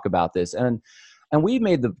talk about this. And we've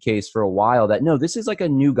made the case for a while that, no, this is like a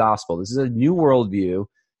new gospel. This is a new worldview,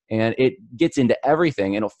 and it gets into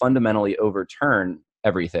everything, and it'll fundamentally overturn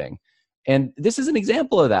everything. And this is an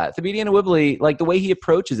example of that. Thabiti Anyabwile, like the way he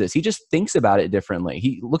approaches this, he just thinks about it differently.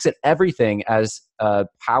 He looks at everything as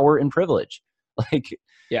power and privilege.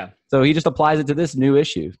 So he just applies it to this new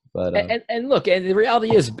issue. But and look, and the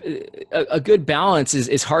reality is a good balance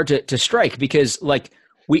is hard to strike, because like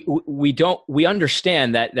we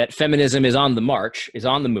understand that feminism is on the march, is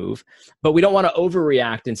on the move, but we don't want to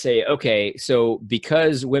overreact and say, okay, so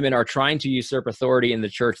because women are trying to usurp authority in the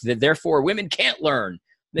church, that therefore women can't learn.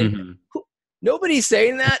 Nobody's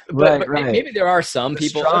saying that, but maybe there are some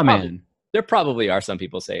people. There probably are some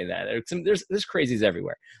people saying that. There's crazies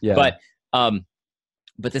everywhere. Yeah.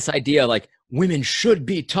 But this idea, like, women should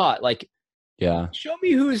be taught, like, show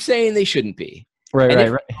me who's saying they shouldn't be.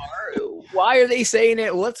 Right. Why are they saying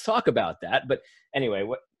it? Well, let's talk about that. But anyway,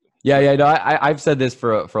 what? Yeah. No, I've said this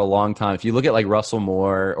for a long time. If you look at like Russell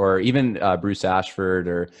Moore or even Bruce Ashford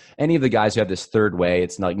or any of the guys who have this third way,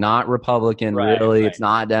 it's not Republican, really. It's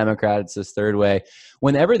not Democrat. It's this third way.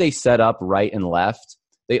 Whenever they set up right and left,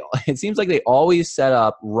 it seems like they always set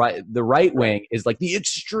up the right wing is like the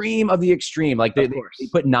extreme of the extreme. Like they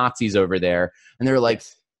put Nazis over there, and they're like,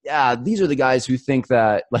 yeah, these are the guys who think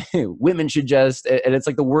that like women should just, and it's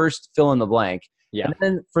like the worst fill in the blank. Yeah. And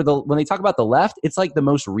then when they talk about the left, it's like the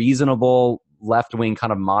most reasonable left wing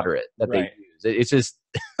kind of moderate that they use. It's just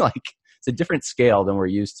like, it's a different scale than we're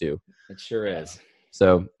used to. It sure is.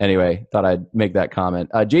 So anyway, thought I'd make that comment.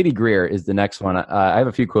 J.D. Greear is the next one. I have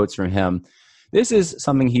a few quotes from him. This is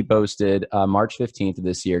something he posted March 15th of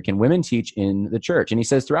this year. Can women teach in the church? And he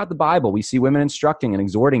says, throughout the Bible, we see women instructing and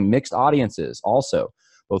exhorting mixed audiences also,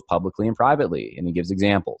 both publicly and privately. And he gives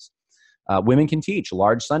examples. Women can teach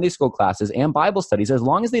large Sunday school classes and Bible studies as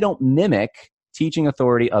long as they don't mimic teaching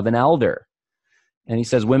authority of an elder. And he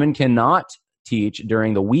says women cannot teach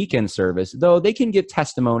during the weekend service, though they can give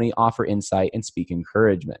testimony, offer insight, and speak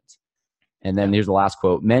encouragement. And then here's the last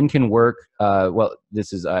quote. Men can work,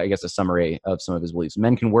 this is, I guess, a summary of some of his beliefs.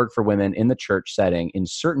 Men can work for women in the church setting in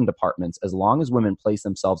certain departments as long as women place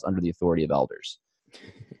themselves under the authority of elders.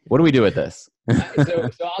 What do we do with this? So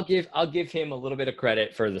I'll give him a little bit of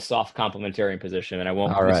credit for the soft complementarian position, and I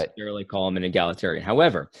won't necessarily call him an egalitarian.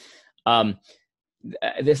 However,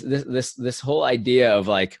 this whole idea of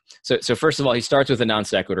like, so first of all, he starts with a non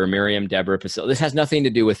sequitur, Miriam, Deborah, Priscilla. This has nothing to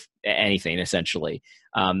do with anything, essentially.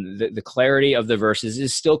 The clarity of the verses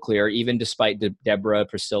is still clear, even despite Deborah,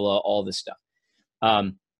 Priscilla, all this stuff.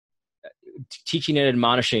 Teaching and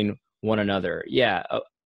admonishing one another. Yeah.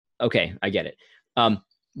 Okay. I get it.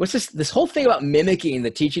 What's this whole thing about mimicking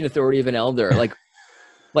the teaching authority of an elder? Like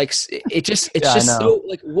it's just so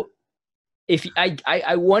like, if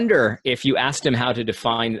I wonder if you asked him how to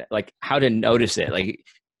define, like how to notice it, like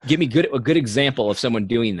give me a good example of someone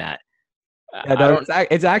doing that. Yeah, no,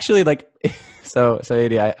 it's actually like, so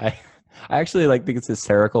AD, I actually like think it's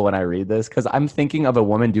hysterical when I read this, because I'm thinking of a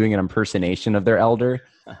woman doing an impersonation of their elder,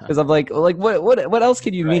 because I'm like what else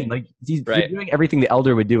could you mean? Like you're doing everything the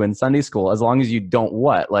elder would do in Sunday school, as long as you don't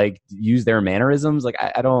use their mannerisms. Like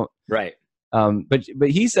I don't. Right. But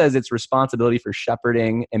he says it's responsibility for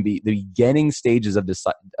shepherding and the beginning stages of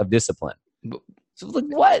discipline. So like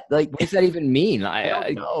what? Like what does that even mean? I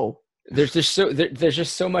don't know. There's just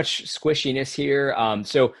so much squishiness here.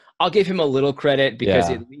 So I'll give him a little credit, because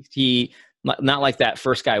at least he, not like that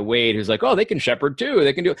first guy Wade, who's like, oh, they can shepherd too,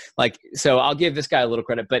 they can do like. So I'll give this guy a little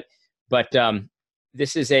credit, but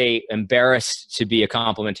this is embarrassed to be a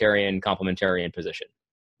complementarian position.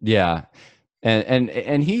 Yeah,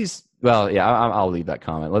 and he's. Well, yeah, I'll leave that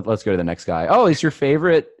comment. Let's go to the next guy. Oh, it's your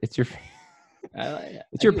favorite. It's your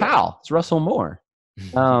pal. It's Russell Moore.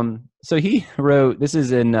 So he wrote, this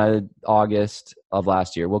is in August of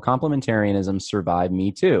last year. Will complementarianism survive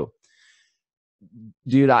Me Too?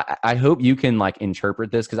 Dude, I hope you can like interpret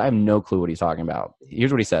this, because I have no clue what he's talking about.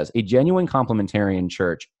 Here's what he says. A genuine complementarian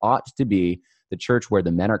church ought to be the church where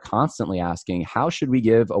the men are constantly asking, how should we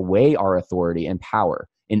give away our authority and power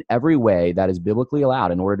in every way that is biblically allowed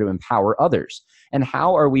in order to empower others? And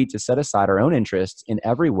how are we to set aside our own interests in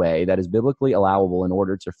every way that is biblically allowable in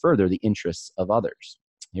order to further the interests of others?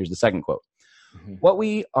 Here's the second quote. Mm-hmm. What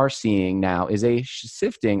we are seeing now is a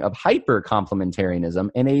sifting of hyper-complementarianism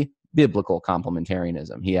and a biblical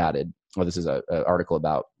complementarianism, he added. Well, this is an article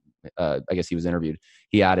about, I guess he was interviewed.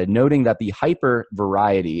 He added, noting that the hyper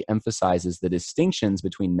variety emphasizes the distinctions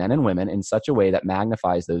between men and women in such a way that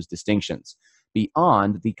magnifies those distinctions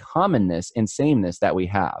beyond the commonness and sameness that we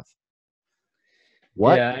have.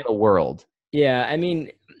 What in the world? Yeah, I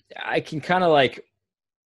mean, I can kind of like,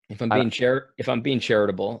 if I'm being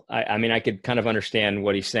charitable, I mean, I could kind of understand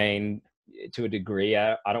what he's saying to a degree.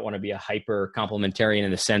 I don't want to be a hyper complementarian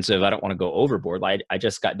in the sense of I don't want to go overboard. I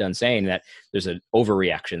just got done saying that there's an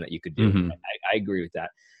overreaction that you could do. Mm-hmm. I agree with that.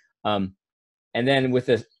 And then with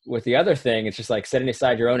the other thing, it's just like setting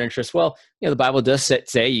aside your own interests. Well, the Bible does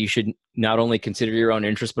say you should not only consider your own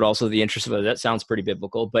interests, but also the interests of others. That sounds pretty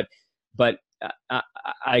biblical, but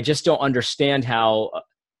I just don't understand how,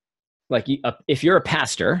 like, if you're a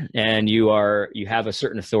pastor and you have a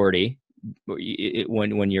certain authority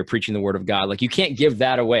when you're preaching the word of God, like you can't give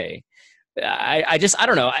that away. I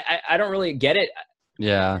don't know. I don't really get it.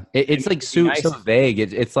 Yeah. It's like so vague.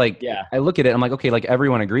 It's like, I look at it, I'm like, okay, like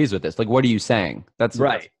everyone agrees with this. Like, what are you saying? That's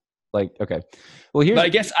right. Like, okay. Well, here's, but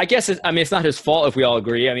I guess it's not his fault if we all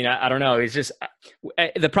agree. I mean, I don't know. It's just,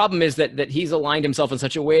 the problem is that he's aligned himself in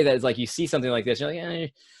such a way that it's like, you see something like this, you're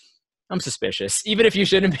like, I'm suspicious, even if you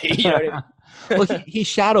shouldn't be. You know what I mean? Well, he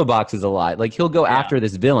shadow boxes a lot. Like he'll go after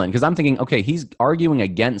this villain, because I'm thinking, okay, he's arguing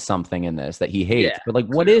against something in this that he hates, but like,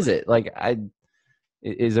 what is it? Like,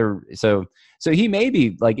 so he may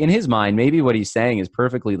be like, in his mind, maybe what he's saying is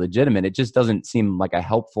perfectly legitimate. It just doesn't seem like a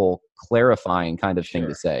helpful, clarifying kind of thing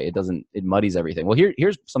to say. It muddies everything. Well,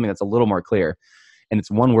 here's something that's a little more clear. And it's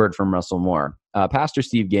one word from Russell Moore. Pastor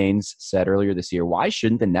Steve Gaines said earlier this year, why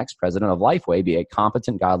shouldn't the next president of Lifeway be a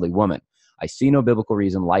competent, godly woman? I see no biblical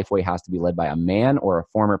reason Lifeway has to be led by a man or a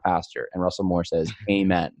former pastor. And Russell Moore says,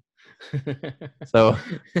 amen. So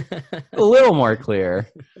a little more clear.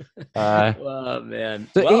 Oh, man.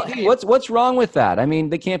 So what's wrong with that? I mean,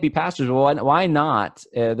 they can't be pastors. Well, why not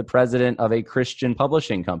the president of a Christian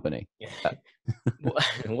publishing company?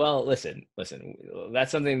 Well, listen,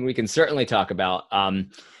 that's something we can certainly talk about.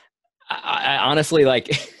 I honestly, like,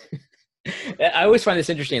 I always find this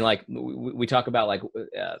interesting. Like we talk about like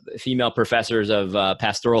female professors of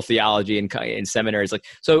pastoral theology in seminaries. Like,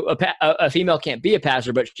 so a female can't be a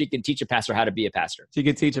pastor, but she can teach a pastor how to be a pastor. She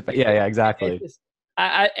can teach yeah, exactly.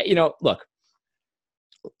 Look,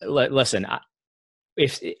 listen,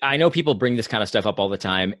 if I know people bring this kind of stuff up all the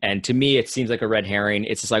time, and to me, it seems like a red herring.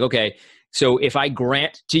 It's just like, okay, so if I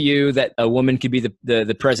grant to you that a woman could be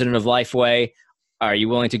the president of Lifeway, are you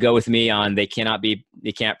willing to go with me on they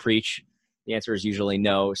can't preach? The answer is usually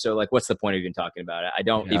no. So like, what's the point of even talking about it? I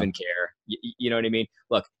don't even care. You know what I mean?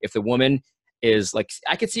 Look, if the woman is like,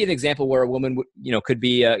 I could see an example where a woman would, could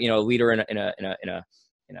be a, a leader in a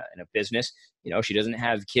business. She doesn't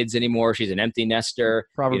have kids anymore. She's an empty nester.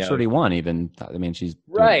 Proverbs 31 even. I mean, she's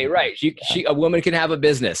right. A woman can have a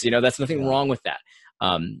business. That's nothing wrong with that.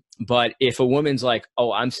 But if a woman's like,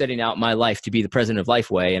 oh, I'm setting out my life to be the president of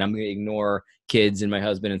Lifeway, and I'm going to ignore kids and my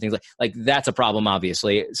husband and things like that's a problem,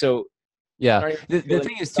 obviously. So yeah, the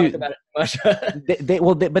thing is too,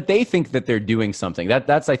 but they think that they're doing something.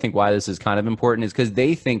 That's I think why this is kind of important, is because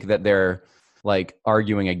they think that they're like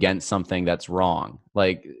arguing against something that's wrong.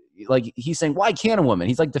 Like he's saying, why can't a woman?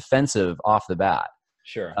 He's like defensive off the bat.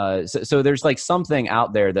 Sure. So there's like something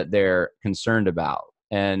out there that they're concerned about.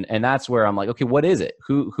 And that's where I'm like, okay, what is it?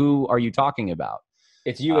 Who are you talking about?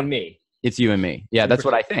 It's you and me. It's you and me. Yeah, that's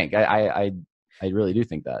what I think. I really do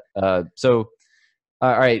think that. So,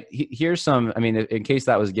 all right, here's some, I mean, in case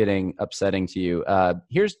that was getting upsetting to you,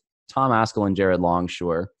 here's Tom Ascol and Jared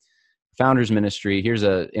Longshore, Founders Ministry. Here's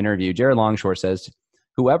an interview. Jared Longshore says,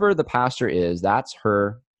 whoever the pastor is, that's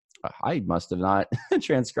her. I must have not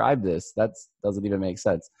transcribed this. That doesn't even make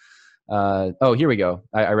sense. Oh, here we go.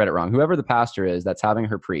 I read it wrong. Whoever the pastor is that's having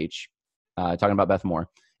her preach, talking about Beth Moore,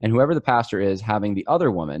 and whoever the pastor is having the other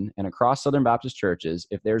woman, and across Southern Baptist churches,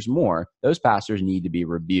 if there's more, those pastors need to be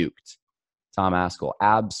rebuked. Tom Ascol,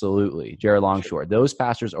 absolutely. Jared Longshore, those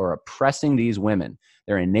pastors are oppressing these women.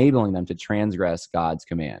 They're enabling them to transgress God's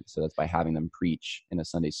command. So that's by having them preach in a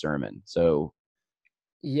Sunday sermon. So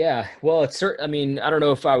yeah, well, it's certain. I mean, I don't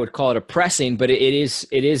know if I would call it oppressing, but it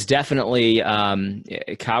is definitely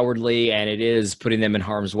cowardly, and it is putting them in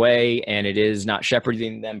harm's way, and it is not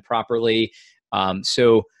shepherding them properly. Yeah,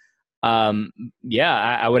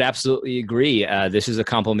 I would absolutely agree. This is a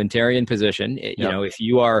complementarian position. If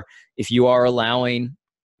you are allowing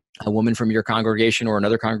a woman from your congregation or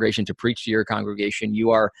another congregation to preach to your congregation,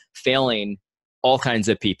 you are failing all kinds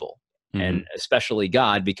of people. Mm-hmm. And especially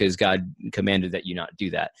God, because God commanded that you not do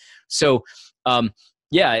that. So,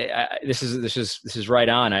 this is right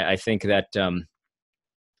on. I think that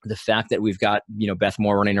the fact that we've got Beth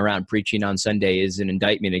Moore running around preaching on Sunday is an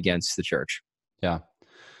indictment against the church. Yeah.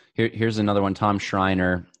 Here's another one. Tom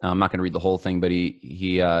Schreiner. I'm not going to read the whole thing, but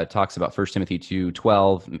he talks about 1 Timothy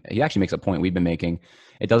 2:12. He actually makes a point we've been making.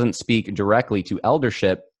 It doesn't speak directly to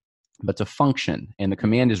eldership, but to function. And the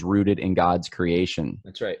command is rooted in God's creation.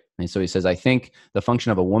 That's right. And so he says, I think the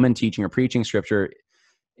function of a woman teaching or preaching scripture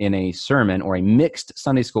in a sermon or a mixed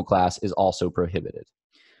Sunday school class is also prohibited.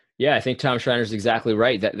 Yeah, I think Tom Schreiner is exactly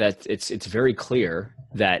right. That it's very clear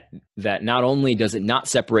that not only does it not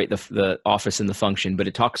separate the office and the function, but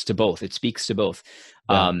it talks to both. It speaks to both.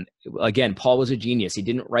 Yeah. Again, Paul was a genius. He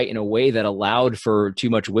didn't write in a way that allowed for too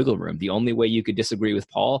much wiggle room. The only way you could disagree with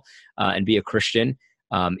Paul and be a Christian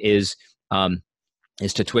is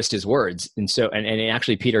to twist his words. And so, and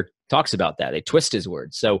actually Peter talks about that. They twist his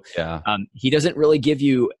words. So yeah. He doesn't really give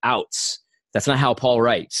you outs. That's not how Paul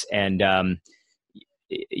writes. And,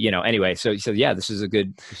 anyway, so yeah, this is a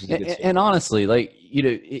good and honestly, like,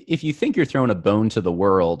 if you think you're throwing a bone to the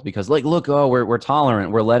world because like, look, we're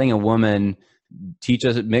tolerant. We're letting a woman teach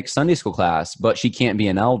a mixed Sunday school class, but she can't be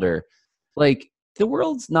an elder. Like, the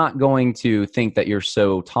world's not going to think that you're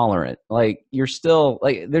so tolerant. Like, you're still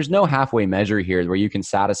like, there's no halfway measure here where you can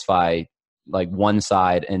satisfy like one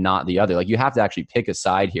side and not the other. Like, you have to actually pick a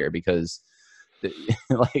side here because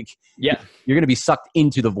like, yeah, you're going to be sucked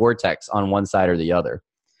into the vortex on one side or the other.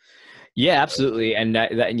 Yeah, absolutely. And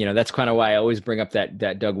that's kind of why I always bring up that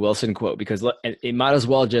Doug Wilson quote, because it might as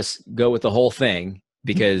well just go with the whole thing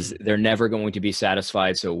because they're never going to be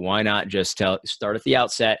satisfied. So why not just start at the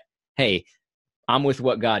outset, hey, I'm with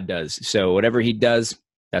what God does. So whatever he does,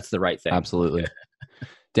 that's the right thing. Absolutely.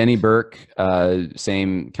 Denny Burke,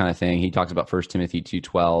 same kind of thing. He talks about 1 Timothy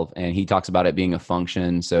 2:12, and he talks about it being a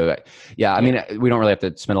function. So yeah, I mean, we don't really have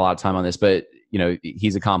to spend a lot of time on this, but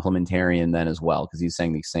he's a complementarian then as well, because he's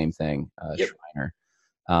saying the same thing. Yep.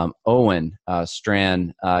 Schreiner, Owen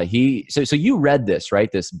Strand. So you read this,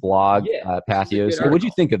 right? This blog, Patheos. What did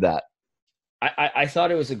you think of that? I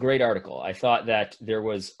thought it was a great article. I thought that there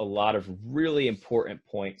was a lot of really important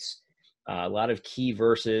points, a lot of key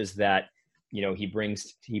verses that he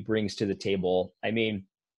brings to the table. I mean,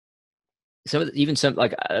 there's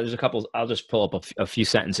a couple. I'll just pull up a few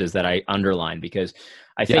sentences that I underlined because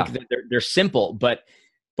I think that they're simple, but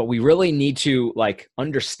we really need to like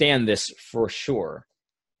understand this for sure.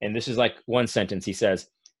 And this is like one sentence. He says,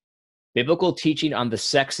 "Biblical teaching on the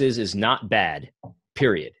sexes is not bad.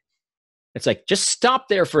 Period." It's like, just stop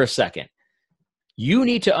there for a second.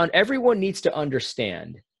 Everyone needs to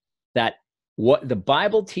understand that what the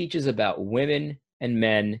Bible teaches about women and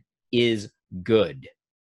men is good.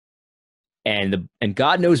 and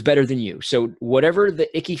God knows better than you. So whatever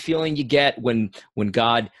the icky feeling you get when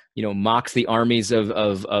God, mocks the armies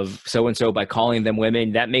of so and so by calling them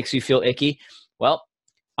women, that makes you feel icky. Well,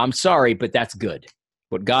 I'm sorry, but that's good.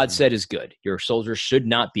 What God said is good. Your soldiers should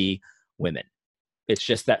not be women. It's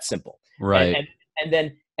just that simple. Right.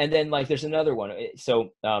 And then like there's another one. So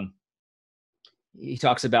he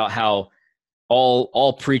talks about how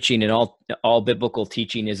all preaching and all biblical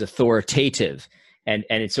teaching is authoritative.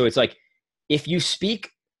 And so it's like, if you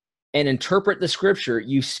speak and interpret the scripture,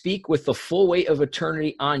 you speak with the full weight of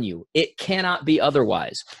eternity on you. It cannot be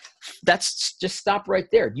otherwise. That's just stop right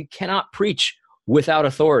there. You cannot preach without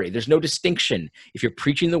authority. There's no distinction. If you're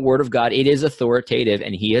preaching the word of God, it is authoritative,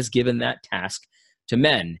 and he has given that task to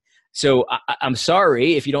men. So I'm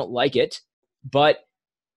sorry if you don't like it, but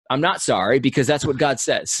I'm not sorry, because that's what God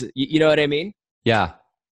says. You know what I mean? Yeah.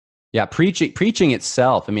 Yeah. Preaching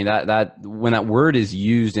itself. I mean, that when that word is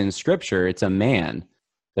used in scripture, it's a man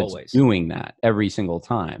that's Always doing that every single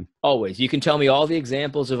time. Always. You can tell me all the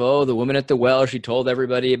examples of, the woman at the well, she told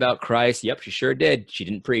everybody about Christ. Yep, she sure did. She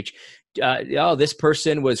didn't preach. This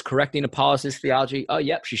person was correcting Apollos' theology. Oh,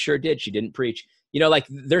 yep, she sure did. She didn't preach. Like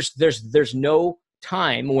there's no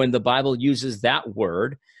time when the Bible uses that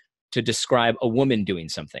word to describe a woman doing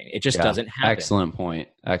something. It just doesn't happen. Excellent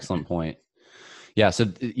point. Yeah. So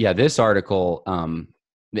this article,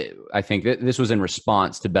 I think this was in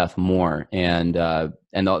response to Beth Moore, and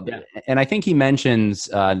I think he mentions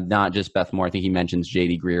not just Beth Moore. I think he mentions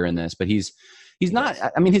J.D. Greer in this, but he's not.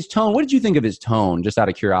 I mean, his tone. What did you think of his tone? Just out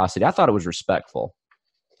of curiosity, I thought it was respectful.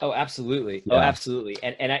 Oh, absolutely. Yeah. Oh, absolutely.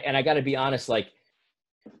 And I got to be honest. Like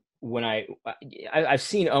when I've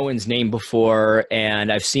seen Owen's name before,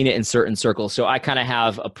 and I've seen it in certain circles, so I kind of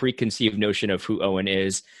have a preconceived notion of who Owen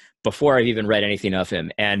is before I've even read anything of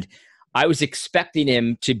him, and I was expecting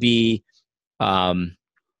him to be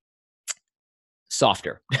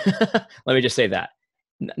softer. Let me just say that.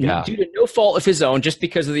 Yeah. Due to no fault of his own, just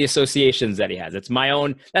because of the associations that he has. That's my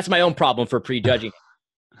own problem for prejudging.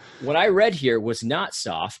 What I read here was not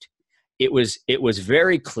soft. It was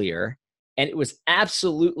very clear, and it was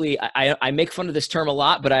absolutely, I make fun of this term a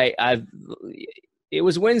lot, but it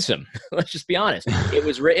was winsome. Let's just be honest. It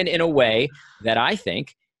was written in a way that I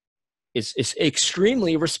think is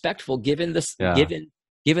extremely respectful given this,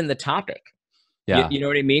 given the topic. Yeah. You know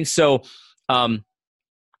what I mean? So,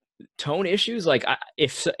 tone issues, like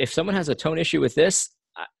if someone has a tone issue with this,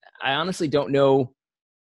 I honestly don't know.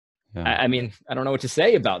 Yeah. I mean, I don't know what to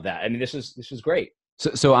say about that. I mean, this was great.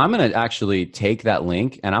 So I'm going to actually take that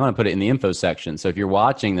link and I'm going to put it in the info section. So if you're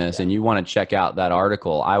watching this and you want to check out that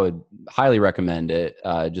article, I would highly recommend it.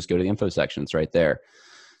 Just go to the info section. It's right there.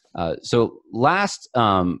 So last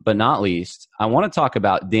but not least, I want to talk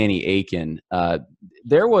about Danny Akin.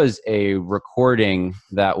 There was a recording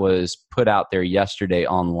that was put out there yesterday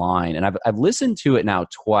online, and I've listened to it now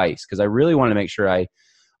twice because I really wanted to make sure I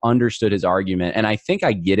understood his argument, and I think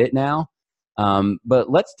I get it now. But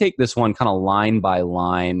let's take this one kind of line by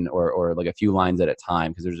line, or like a few lines at a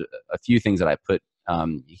time, because there's a few things that I put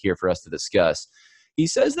here for us to discuss. He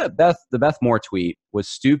says that the Beth Moore tweet was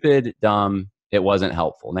stupid, dumb. It wasn't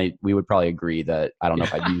helpful. And we would probably agree that, I don't know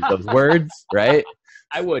if I'd use those words, right?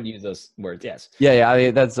 I would use those words, yes. Yeah. I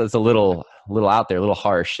mean, that's a little out there, a little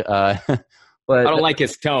harsh. But I don't like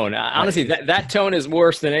his tone. Honestly, that tone is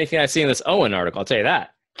worse than anything I've seen in this Owen article. I'll tell you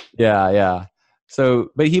that. Yeah.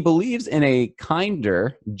 So, but he believes in a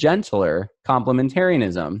kinder, gentler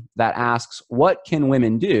complementarianism that asks, what can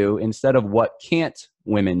women do instead of what can't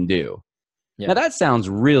women do? Yeah. Now that sounds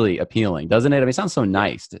really appealing, doesn't it? I mean, it sounds so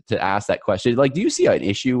nice to ask that question. Like, do you see an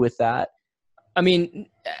issue with that? I mean,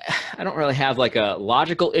 I don't really have like a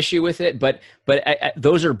logical issue with it, but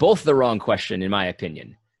those are both the wrong question, in my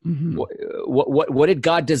opinion. Mm-hmm. What did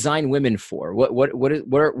God design women for?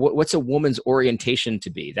 What's a woman's orientation to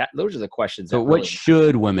be? Those are the questions. So, what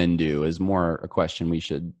should women do is more a question we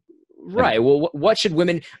should. Right. Well, what should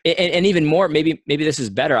women, and even more, maybe this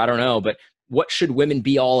is better. I don't know, but what should women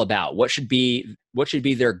be all about? What should be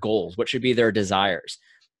their goals? What should be their desires?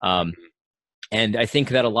 And I think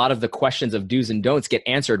that a lot of the questions of do's and don'ts get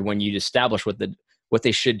answered when you establish what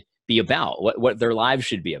they should be about, what their lives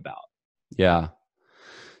should be about. Yeah.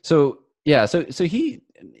 So he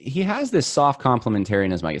has this soft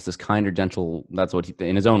complementarianism, I guess, this kinder, gentle, that's what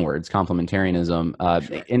in his own words, complementarianism.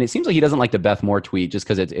 Sure. And it seems like he doesn't like the Beth Moore tweet just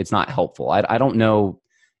because it's not helpful. I don't know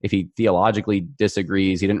if he theologically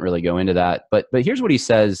disagrees. He didn't really go into that. But here's what he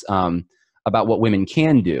says about what women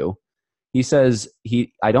can do. He says,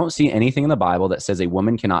 I don't see anything in the Bible that says a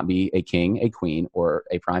woman cannot be a king, a queen, or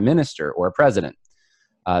a prime minister, or a president.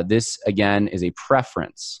 This, again, is a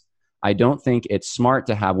preference. I don't think it's smart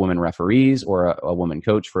to have women referees or a woman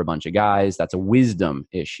coach for a bunch of guys. That's a wisdom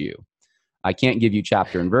issue. I can't give you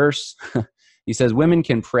chapter and verse. He says women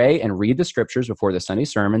can pray and read the scriptures before the Sunday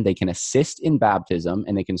sermon. They can assist in baptism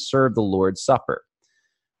and they can serve the Lord's Supper.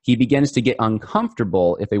 He begins to get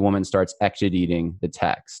uncomfortable if a woman starts exegeting the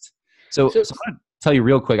text. So I want to tell you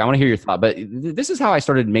real quick, I want to hear your thought, but this is how I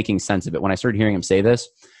started making sense of it. When I started hearing him say this,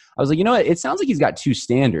 I was like, you know what? It sounds like he's got two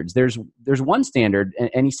standards. There's one standard,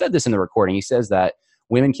 and he said this in the recording. He says that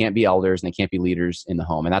women can't be elders and they can't be leaders in the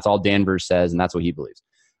home. And that's all Danvers says, and that's what he believes.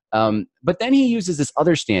 But then he uses this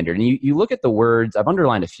other standard, and you look at the words. I've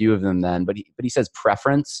underlined a few of them then, but he says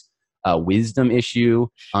preference, wisdom issue,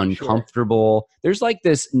 uncomfortable. Sure. There's like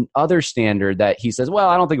this other standard that he says, well,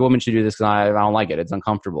 I don't think a woman should do this because I don't like it. It's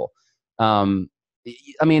uncomfortable.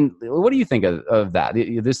 I mean, what do you think of that? Do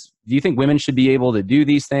you think women should be able to do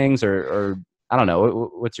these things, or I don't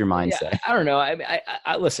know? What's your mindset? Yeah, I don't know.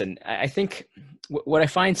 I listen. I think what I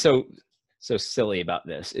find so silly about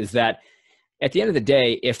this is that at the end of the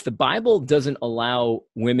day, if the Bible doesn't allow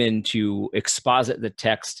women to exposit the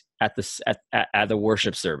text at the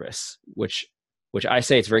worship service, which I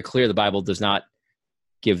say it's very clear the Bible does not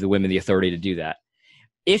give the women the authority to do that.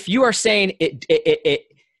 If you are saying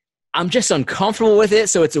I'm just uncomfortable with it,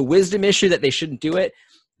 so it's a wisdom issue that they shouldn't do it,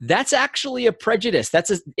 that's actually a prejudice.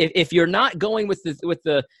 If you're not going with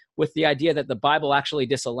the idea that the Bible actually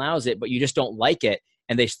disallows it, but you just don't like it,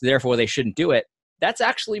 and therefore they shouldn't do it, that's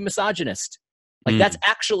actually misogynist. Like that's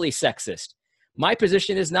actually sexist. My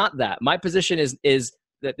position is not that. My position is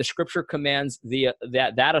that the Scripture commands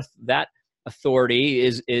that authority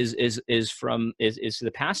is to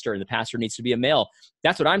the pastor, and the pastor needs to be a male.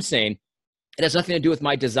 That's what I'm saying. It has nothing to do with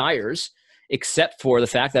my desires, except for the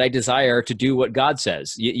fact that I desire to do what God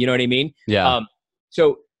says. You know what I mean? Yeah.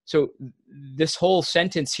 So this whole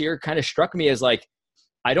sentence here kind of struck me as like,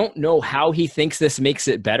 I don't know how he thinks this makes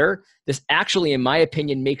it better. This actually, in my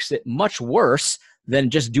opinion, makes it much worse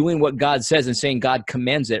than just doing what God says and saying God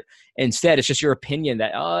commands it. Instead, it's just your opinion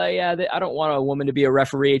that, oh yeah, I don't want a woman to be a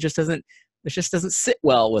referee. It just doesn't sit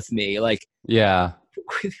well with me. Like, yeah.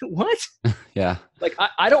 What? Yeah. Like,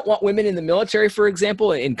 I don't want women in the military, for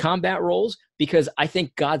example, in combat roles, because I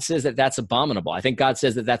think God says that that's abominable. I think God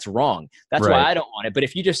says that that's wrong. That's why I don't want it. But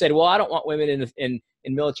if you just said, well, I don't want women in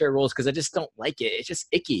military roles because I just don't like it, it's just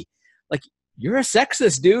icky. Like, you're a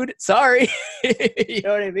sexist, dude. Sorry. You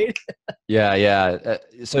know what I mean? Yeah.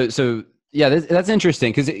 So yeah, that's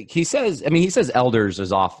interesting because he says elders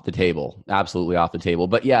is off the table, absolutely off the table.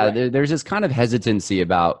 But yeah, there's this kind of hesitancy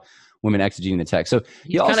about women exegeting the text. So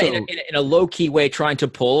he's also kind of in a low-key way trying to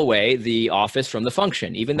pull away the office from the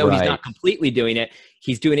function. Even though he's not completely doing it,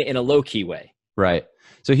 he's doing it in a low-key way. Right.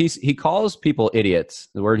 So he calls people idiots,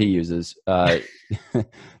 the word he uses. It's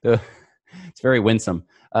very winsome.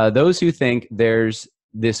 Those who think there's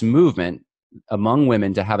this movement among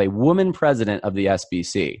women to have a woman president of the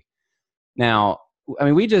SBC. Now, I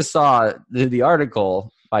mean, we just saw the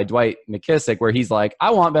article by Dwight McKissick where he's like, I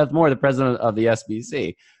want Beth Moore the president of the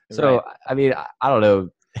SBC. So, I mean, I don't know.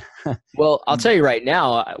 Well, I'll tell you right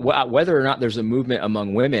now, whether or not there's a movement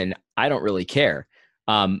among women, I don't really care.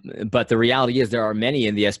 But the reality is there are many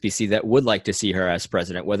in the SBC that would like to see her as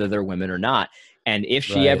president, whether they're women or not. And if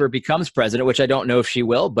she ever becomes president, which I don't know if she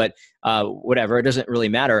will, but whatever, it doesn't really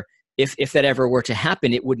matter. If that ever were to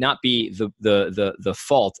happen, it would not be the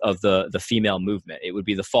fault of the female movement. It would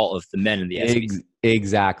be the fault of the men in the SBC.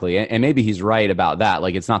 Exactly. And maybe he's right about that.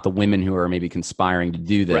 Like, it's not the women who are maybe conspiring to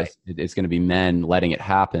do this. Right. It's going to be men letting it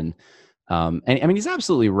happen. And I mean, he's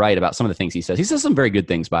absolutely right about some of the things he says. He says some very good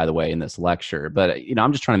things, by the way, in this lecture. But,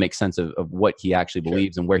 I'm just trying to make sense of what he actually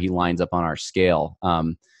believes and where he lines up on our scale.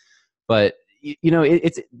 But,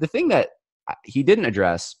 it's the thing that he didn't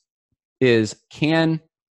address is can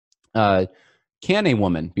a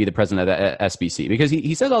woman be the president of the SBC? Because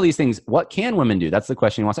he says all these things. What can women do? That's the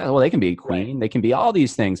question he wants to ask. Well, they can be a queen. They can be all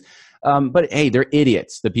these things. But hey, they're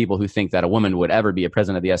idiots, the people who think that a woman would ever be a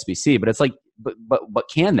president of the SBC. But it's like, but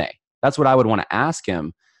can they? That's what I would want to ask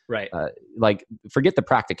him. Right. Like, forget the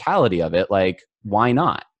practicality of it. Like, why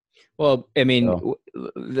not? Well, I mean,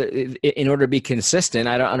 in order to be consistent,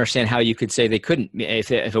 I don't understand how you could say they couldn't.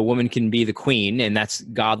 If a woman can be the queen, and that's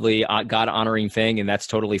godly, God-honoring thing, and that's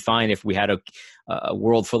totally fine. If we had a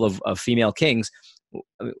world full of female kings,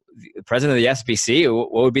 the president of the SBC,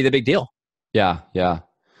 what would be the big deal? Yeah.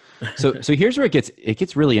 So here's where it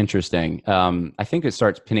gets really interesting. I think it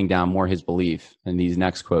starts pinning down more his belief in these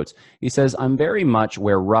next quotes. He says, "I'm very much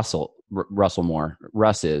where Russ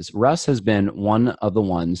is. Russ has been one of the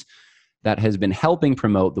ones that has been helping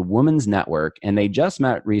promote the Women's Network, and they just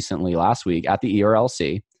met recently last week at the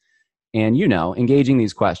ERLC. and, engaging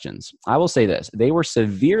these questions. I will say this. They were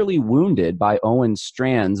severely wounded by Owen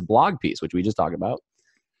Strachan's blog piece, which we just talked about.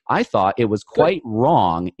 I thought it was quite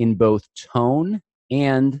wrong in both tone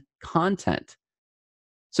and content.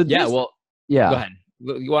 So yeah, go ahead.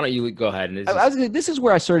 Why don't you go ahead? This is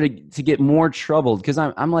where I started to get more troubled, because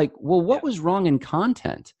I'm like, well, what was wrong in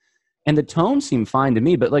content? And the tone seemed fine to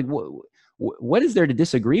me, but like, what is there to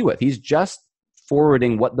disagree with? He's just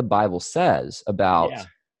forwarding what the Bible says about. Yeah.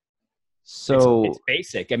 So it's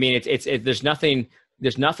basic. I mean, there's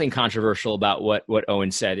nothing controversial about what Owen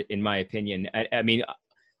said, in my opinion. I mean,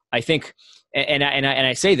 I think, and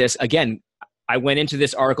I say this again, I went into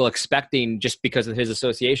this article expecting, just because of his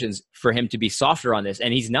associations, for him to be softer on this,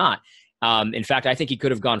 and he's not. In fact, I think he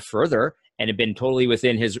could have gone further and have been totally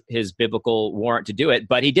within his biblical warrant to do it,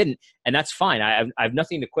 but he didn't, and that's fine. I have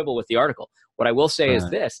nothing to quibble with the article. What I will say is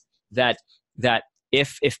this: that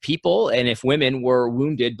if people and if women were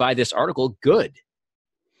wounded by this article, good.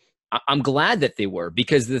 I'm glad that they were,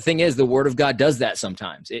 because the thing is, the Word of God does that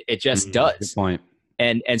sometimes. It just does. Good point.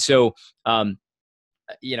 And so,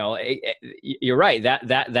 you're right.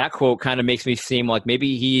 That quote kind of makes me seem like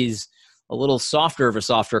maybe he's a little softer of a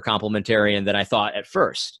softer complementarian than I thought at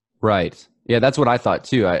first. Right. Yeah, that's what I thought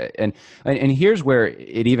too. And here's where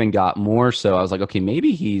it even got more so. I was like, okay,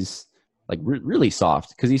 maybe he's like really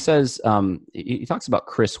soft, because he says he talks about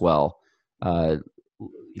Criswell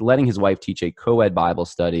letting his wife teach a co-ed Bible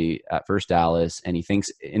study at First Dallas, and he thinks,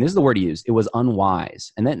 and this is the word he used, it was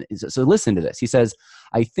unwise. And then, so listen to this. He says,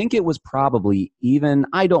 I think it was probably even,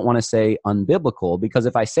 I don't want to say unbiblical, because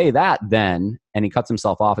if I say that, then, and he cuts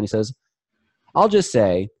himself off and he says, I'll just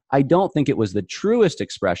say, I don't think it was the truest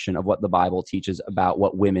expression of what the Bible teaches about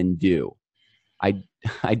what women do.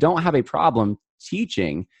 I don't have a problem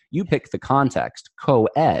teaching, you pick the context,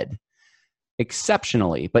 co-ed,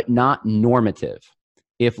 exceptionally, but not normative.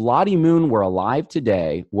 If Lottie Moon were alive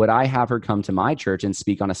today, would I have her come to my church and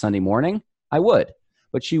speak on a Sunday morning? I would,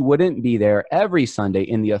 but she wouldn't be there every Sunday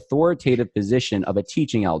in the authoritative position of a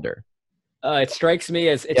teaching elder. It strikes me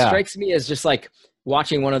as just like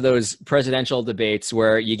watching one of those presidential debates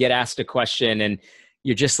where you get asked a question and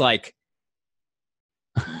you're just like,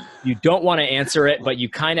 you don't want to answer it, but you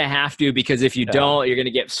kind of have to, because if you don't, you're going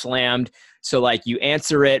to get slammed. So like you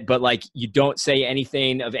answer it, but like you don't say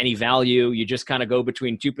anything of any value. You just kind of go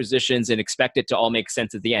between two positions and expect it to all make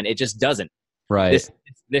sense at the end. It just doesn't. Right.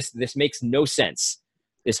 This makes no sense.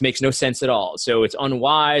 This makes no sense at all. So it's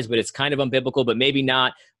unwise, but it's kind of unbiblical, but maybe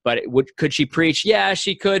not. But could she preach? Yeah,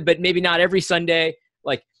 she could, but maybe not every Sunday.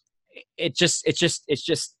 Like it's just,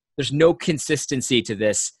 there's no consistency to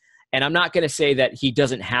this. And I'm not going to say that he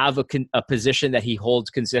doesn't have a position that he holds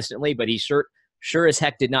consistently, but he sure as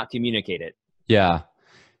heck did not communicate it. Yeah.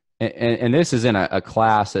 And this is in a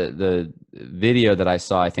class. The video that I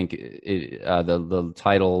saw, I think the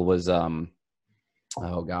title was, oh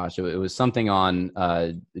gosh, it was something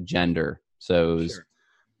on gender. So it was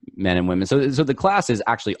men and women. So the class is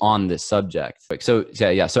actually on this subject. So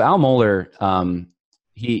yeah. So Al Mohler,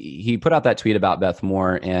 he put out that tweet about Beth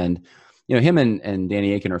Moore, and him and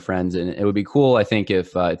Danny Akin are friends, and it would be cool, I think,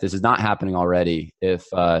 if this is not happening already, if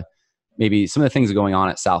maybe some of the things going on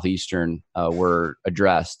at Southeastern were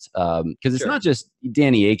addressed, because it's not just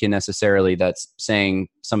Danny Akin necessarily that's saying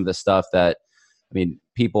some of the stuff that, I mean,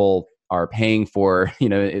 people are paying for,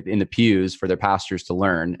 in the pews for their pastors to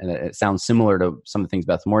learn, and it sounds similar to some of the things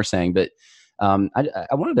Beth Moore's saying. But I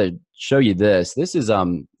wanted to show you this. This is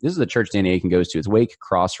the church Danny Akin goes to. It's Wake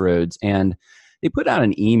Crossroads, and they put out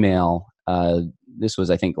an email. This was,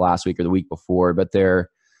 I think, last week or the week before, but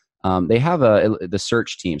they have the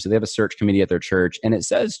search team. So they have a search committee at their church, and it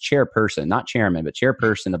says chairperson, not chairman, but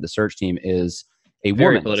chairperson of the search team is a woman.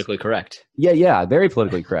 Very politically correct. Yeah, very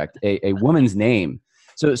politically correct. A woman's name.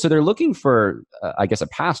 So they're looking for, I guess, a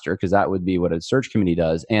pastor, because that would be what a search committee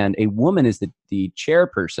does. And a woman is the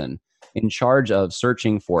chairperson in charge of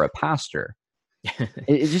searching for a pastor.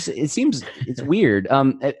 It seems it's weird.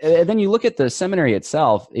 And then you look at the seminary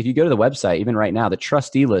itself. If you go to the website, even right now, the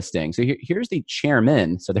trustee listing. So here's the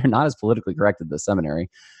chairman. So they're not as politically correct as the seminary.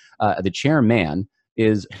 The chairman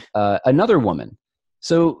is another woman.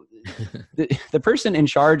 So the person in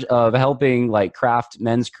charge of helping like craft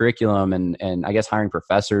men's curriculum and I guess hiring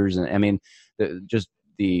professors, and I mean just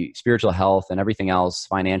the spiritual health and everything else,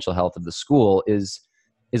 financial health of the school is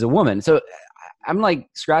a woman. So I'm like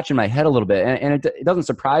scratching my head a little bit, and it doesn't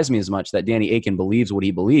surprise me as much that Danny Akin believes what he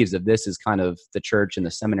believes, if this is kind of the church and the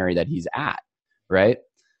seminary that he's at, right?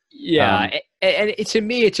 Yeah, to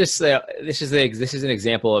me, it's just this is an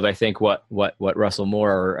example of, I think, what Russell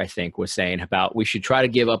Moore, I think, was saying about we should try to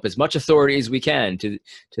give up as much authority as we can to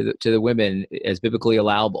the women as biblically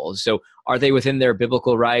allowable. So are they within their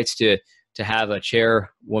biblical rights to have a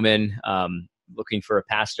chairwoman looking for a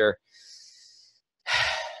pastor?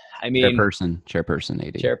 I mean, chairperson,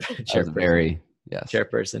 AD. Chairperson. Very, yes.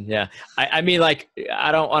 Chairperson. Yeah. I mean, like,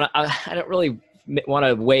 I don't really want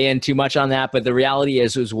to weigh in too much on that, but the reality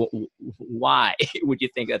is why would you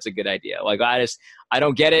think that's a good idea? Like, I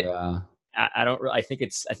don't get it. Yeah. I think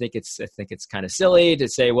it's kind of silly to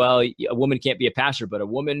say, well, a woman can't be a pastor, but a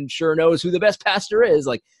woman sure knows who the best pastor is.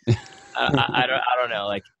 Like, I don't know.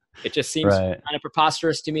 Like, it just seems kind of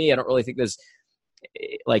preposterous to me. I don't really think there's,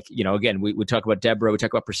 like, you know, again, we talk about Deborah, we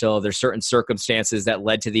talk about Priscilla. There's certain circumstances that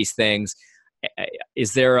led to these things.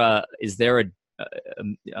 Is there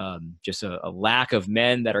just a lack of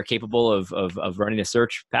men that are capable of running a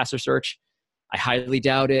pastor search? I highly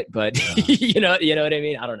doubt it, but you know what I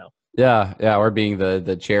mean? I don't know. Yeah. Or being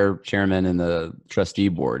the chairman and the trustee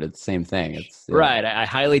board, it's the same thing. Right. I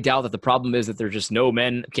highly doubt that the problem is that there's just no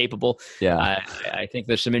men capable. Yeah. I think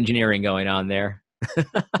there's some engineering going on there.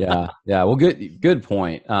 Yeah. Well, good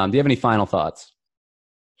point. Do you have any final thoughts?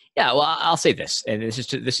 Yeah, well, I'll say this, and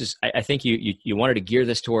this is. I think you wanted to gear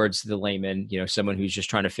this towards the layman, you know, someone who's just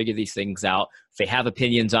trying to figure these things out. If they have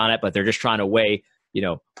opinions on it, but they're just trying to weigh, you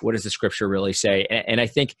know, what does the scripture really say? And I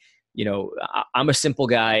think, you know, I'm a simple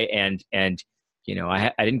guy, and you know,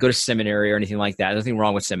 I didn't go to seminary or anything like that. Nothing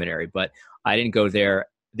wrong with seminary, but I didn't go there.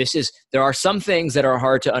 There are some things that are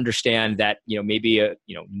hard to understand that, you know, maybe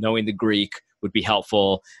you know, knowing the Greek would be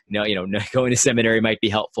helpful. You know, going to seminary might be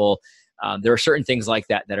helpful. There are certain things like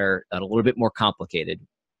that are a little bit more complicated.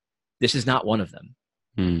 This is not one of them.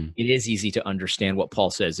 It is easy to understand what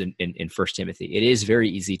Paul says in 1 Timothy. It is very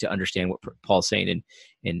easy to understand what Paul's saying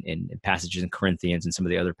in passages in Corinthians and some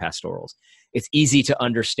of the other pastorals. It's easy to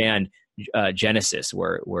understand Genesis,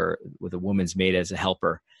 where the woman's made as a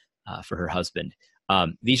helper for her husband.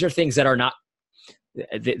 These are things that are not,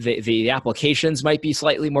 the applications might be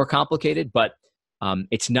slightly more complicated, but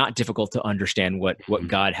it's not difficult to understand what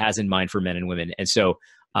God has in mind for men and women. And so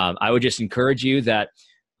I would just encourage you that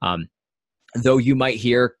though you might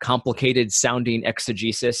hear complicated sounding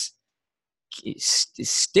exegesis,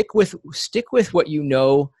 stick with what you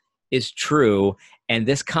know is true. And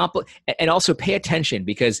and also pay attention,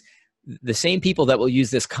 because the same people that will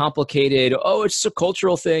use this complicated, it's a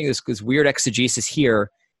cultural thing, this weird exegesis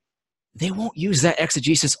here, they won't use that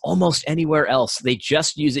exegesis almost anywhere else. They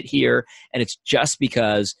just use it here, and it's just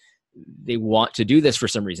because they want to do this for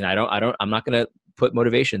some reason. I'm not going to put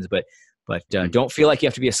motivations, but don't feel like you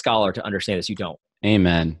have to be a scholar to understand this. You don't.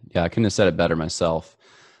 Amen. Yeah, I couldn't have said it better myself.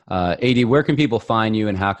 AD, where can people find you,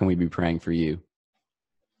 and how can we be praying for you?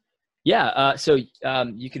 Yeah, so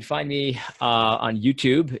you can find me on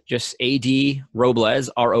YouTube, just AD Robles,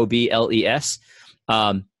 Robles.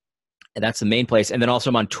 And that's the main place. And then also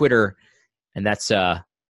I'm on Twitter, and that's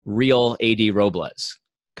Real AD Robles,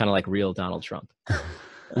 kind of like real Donald Trump.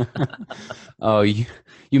 Oh, you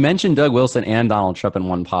mentioned Doug Wilson and Donald Trump in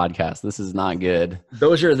one podcast. This is not good.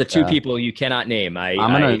 Those are the two people you cannot name.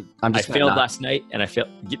 I failed last night, and I failed.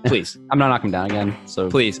 Please. I'm not knocking him down again. So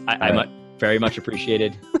please, I'm very much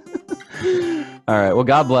appreciated. All right. Well,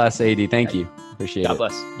 God bless, AD. Thank you. Appreciate it. God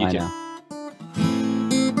bless. You too. Now.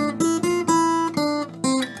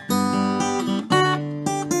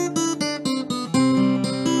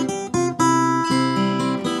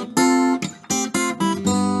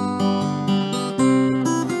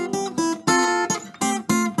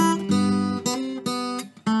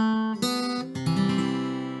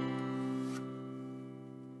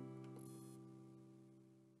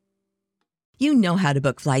 You know how to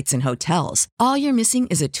book flights and hotels. All you're missing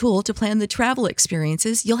is a tool to plan the travel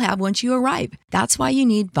experiences you'll have once you arrive. That's why you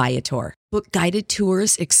need Viator. Book guided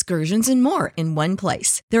tours, excursions, and more in one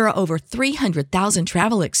place. There are over 300,000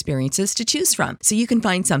 travel experiences to choose from, so you can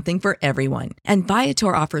find something for everyone. And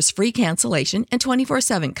Viator offers free cancellation and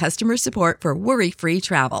 24/7 customer support for worry-free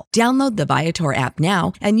travel. Download the Viator app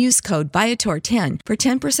now and use code Viator10 for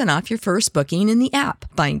 10% off your first booking in the app.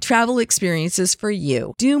 Find travel experiences for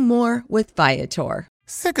you. Do more with Viator.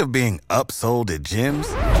 Sick of being upsold at gyms?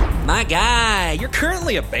 My guy, you're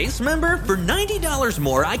currently a base member? For $90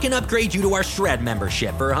 more, I can upgrade you to our Shred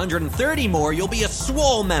membership. For $130 more, you'll be a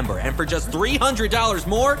Swole member. And for just $300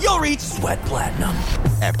 more, you'll reach Sweat Platinum.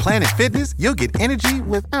 At Planet Fitness, you'll get energy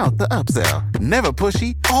without the upsell. Never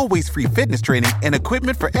pushy, always free fitness training and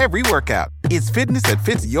equipment for every workout. It's fitness that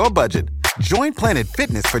fits your budget. Join Planet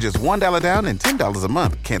Fitness for just $1 down and $10 a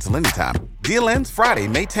month. Cancel anytime. Deal ends Friday,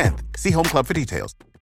 May 10th. See Home Club for details.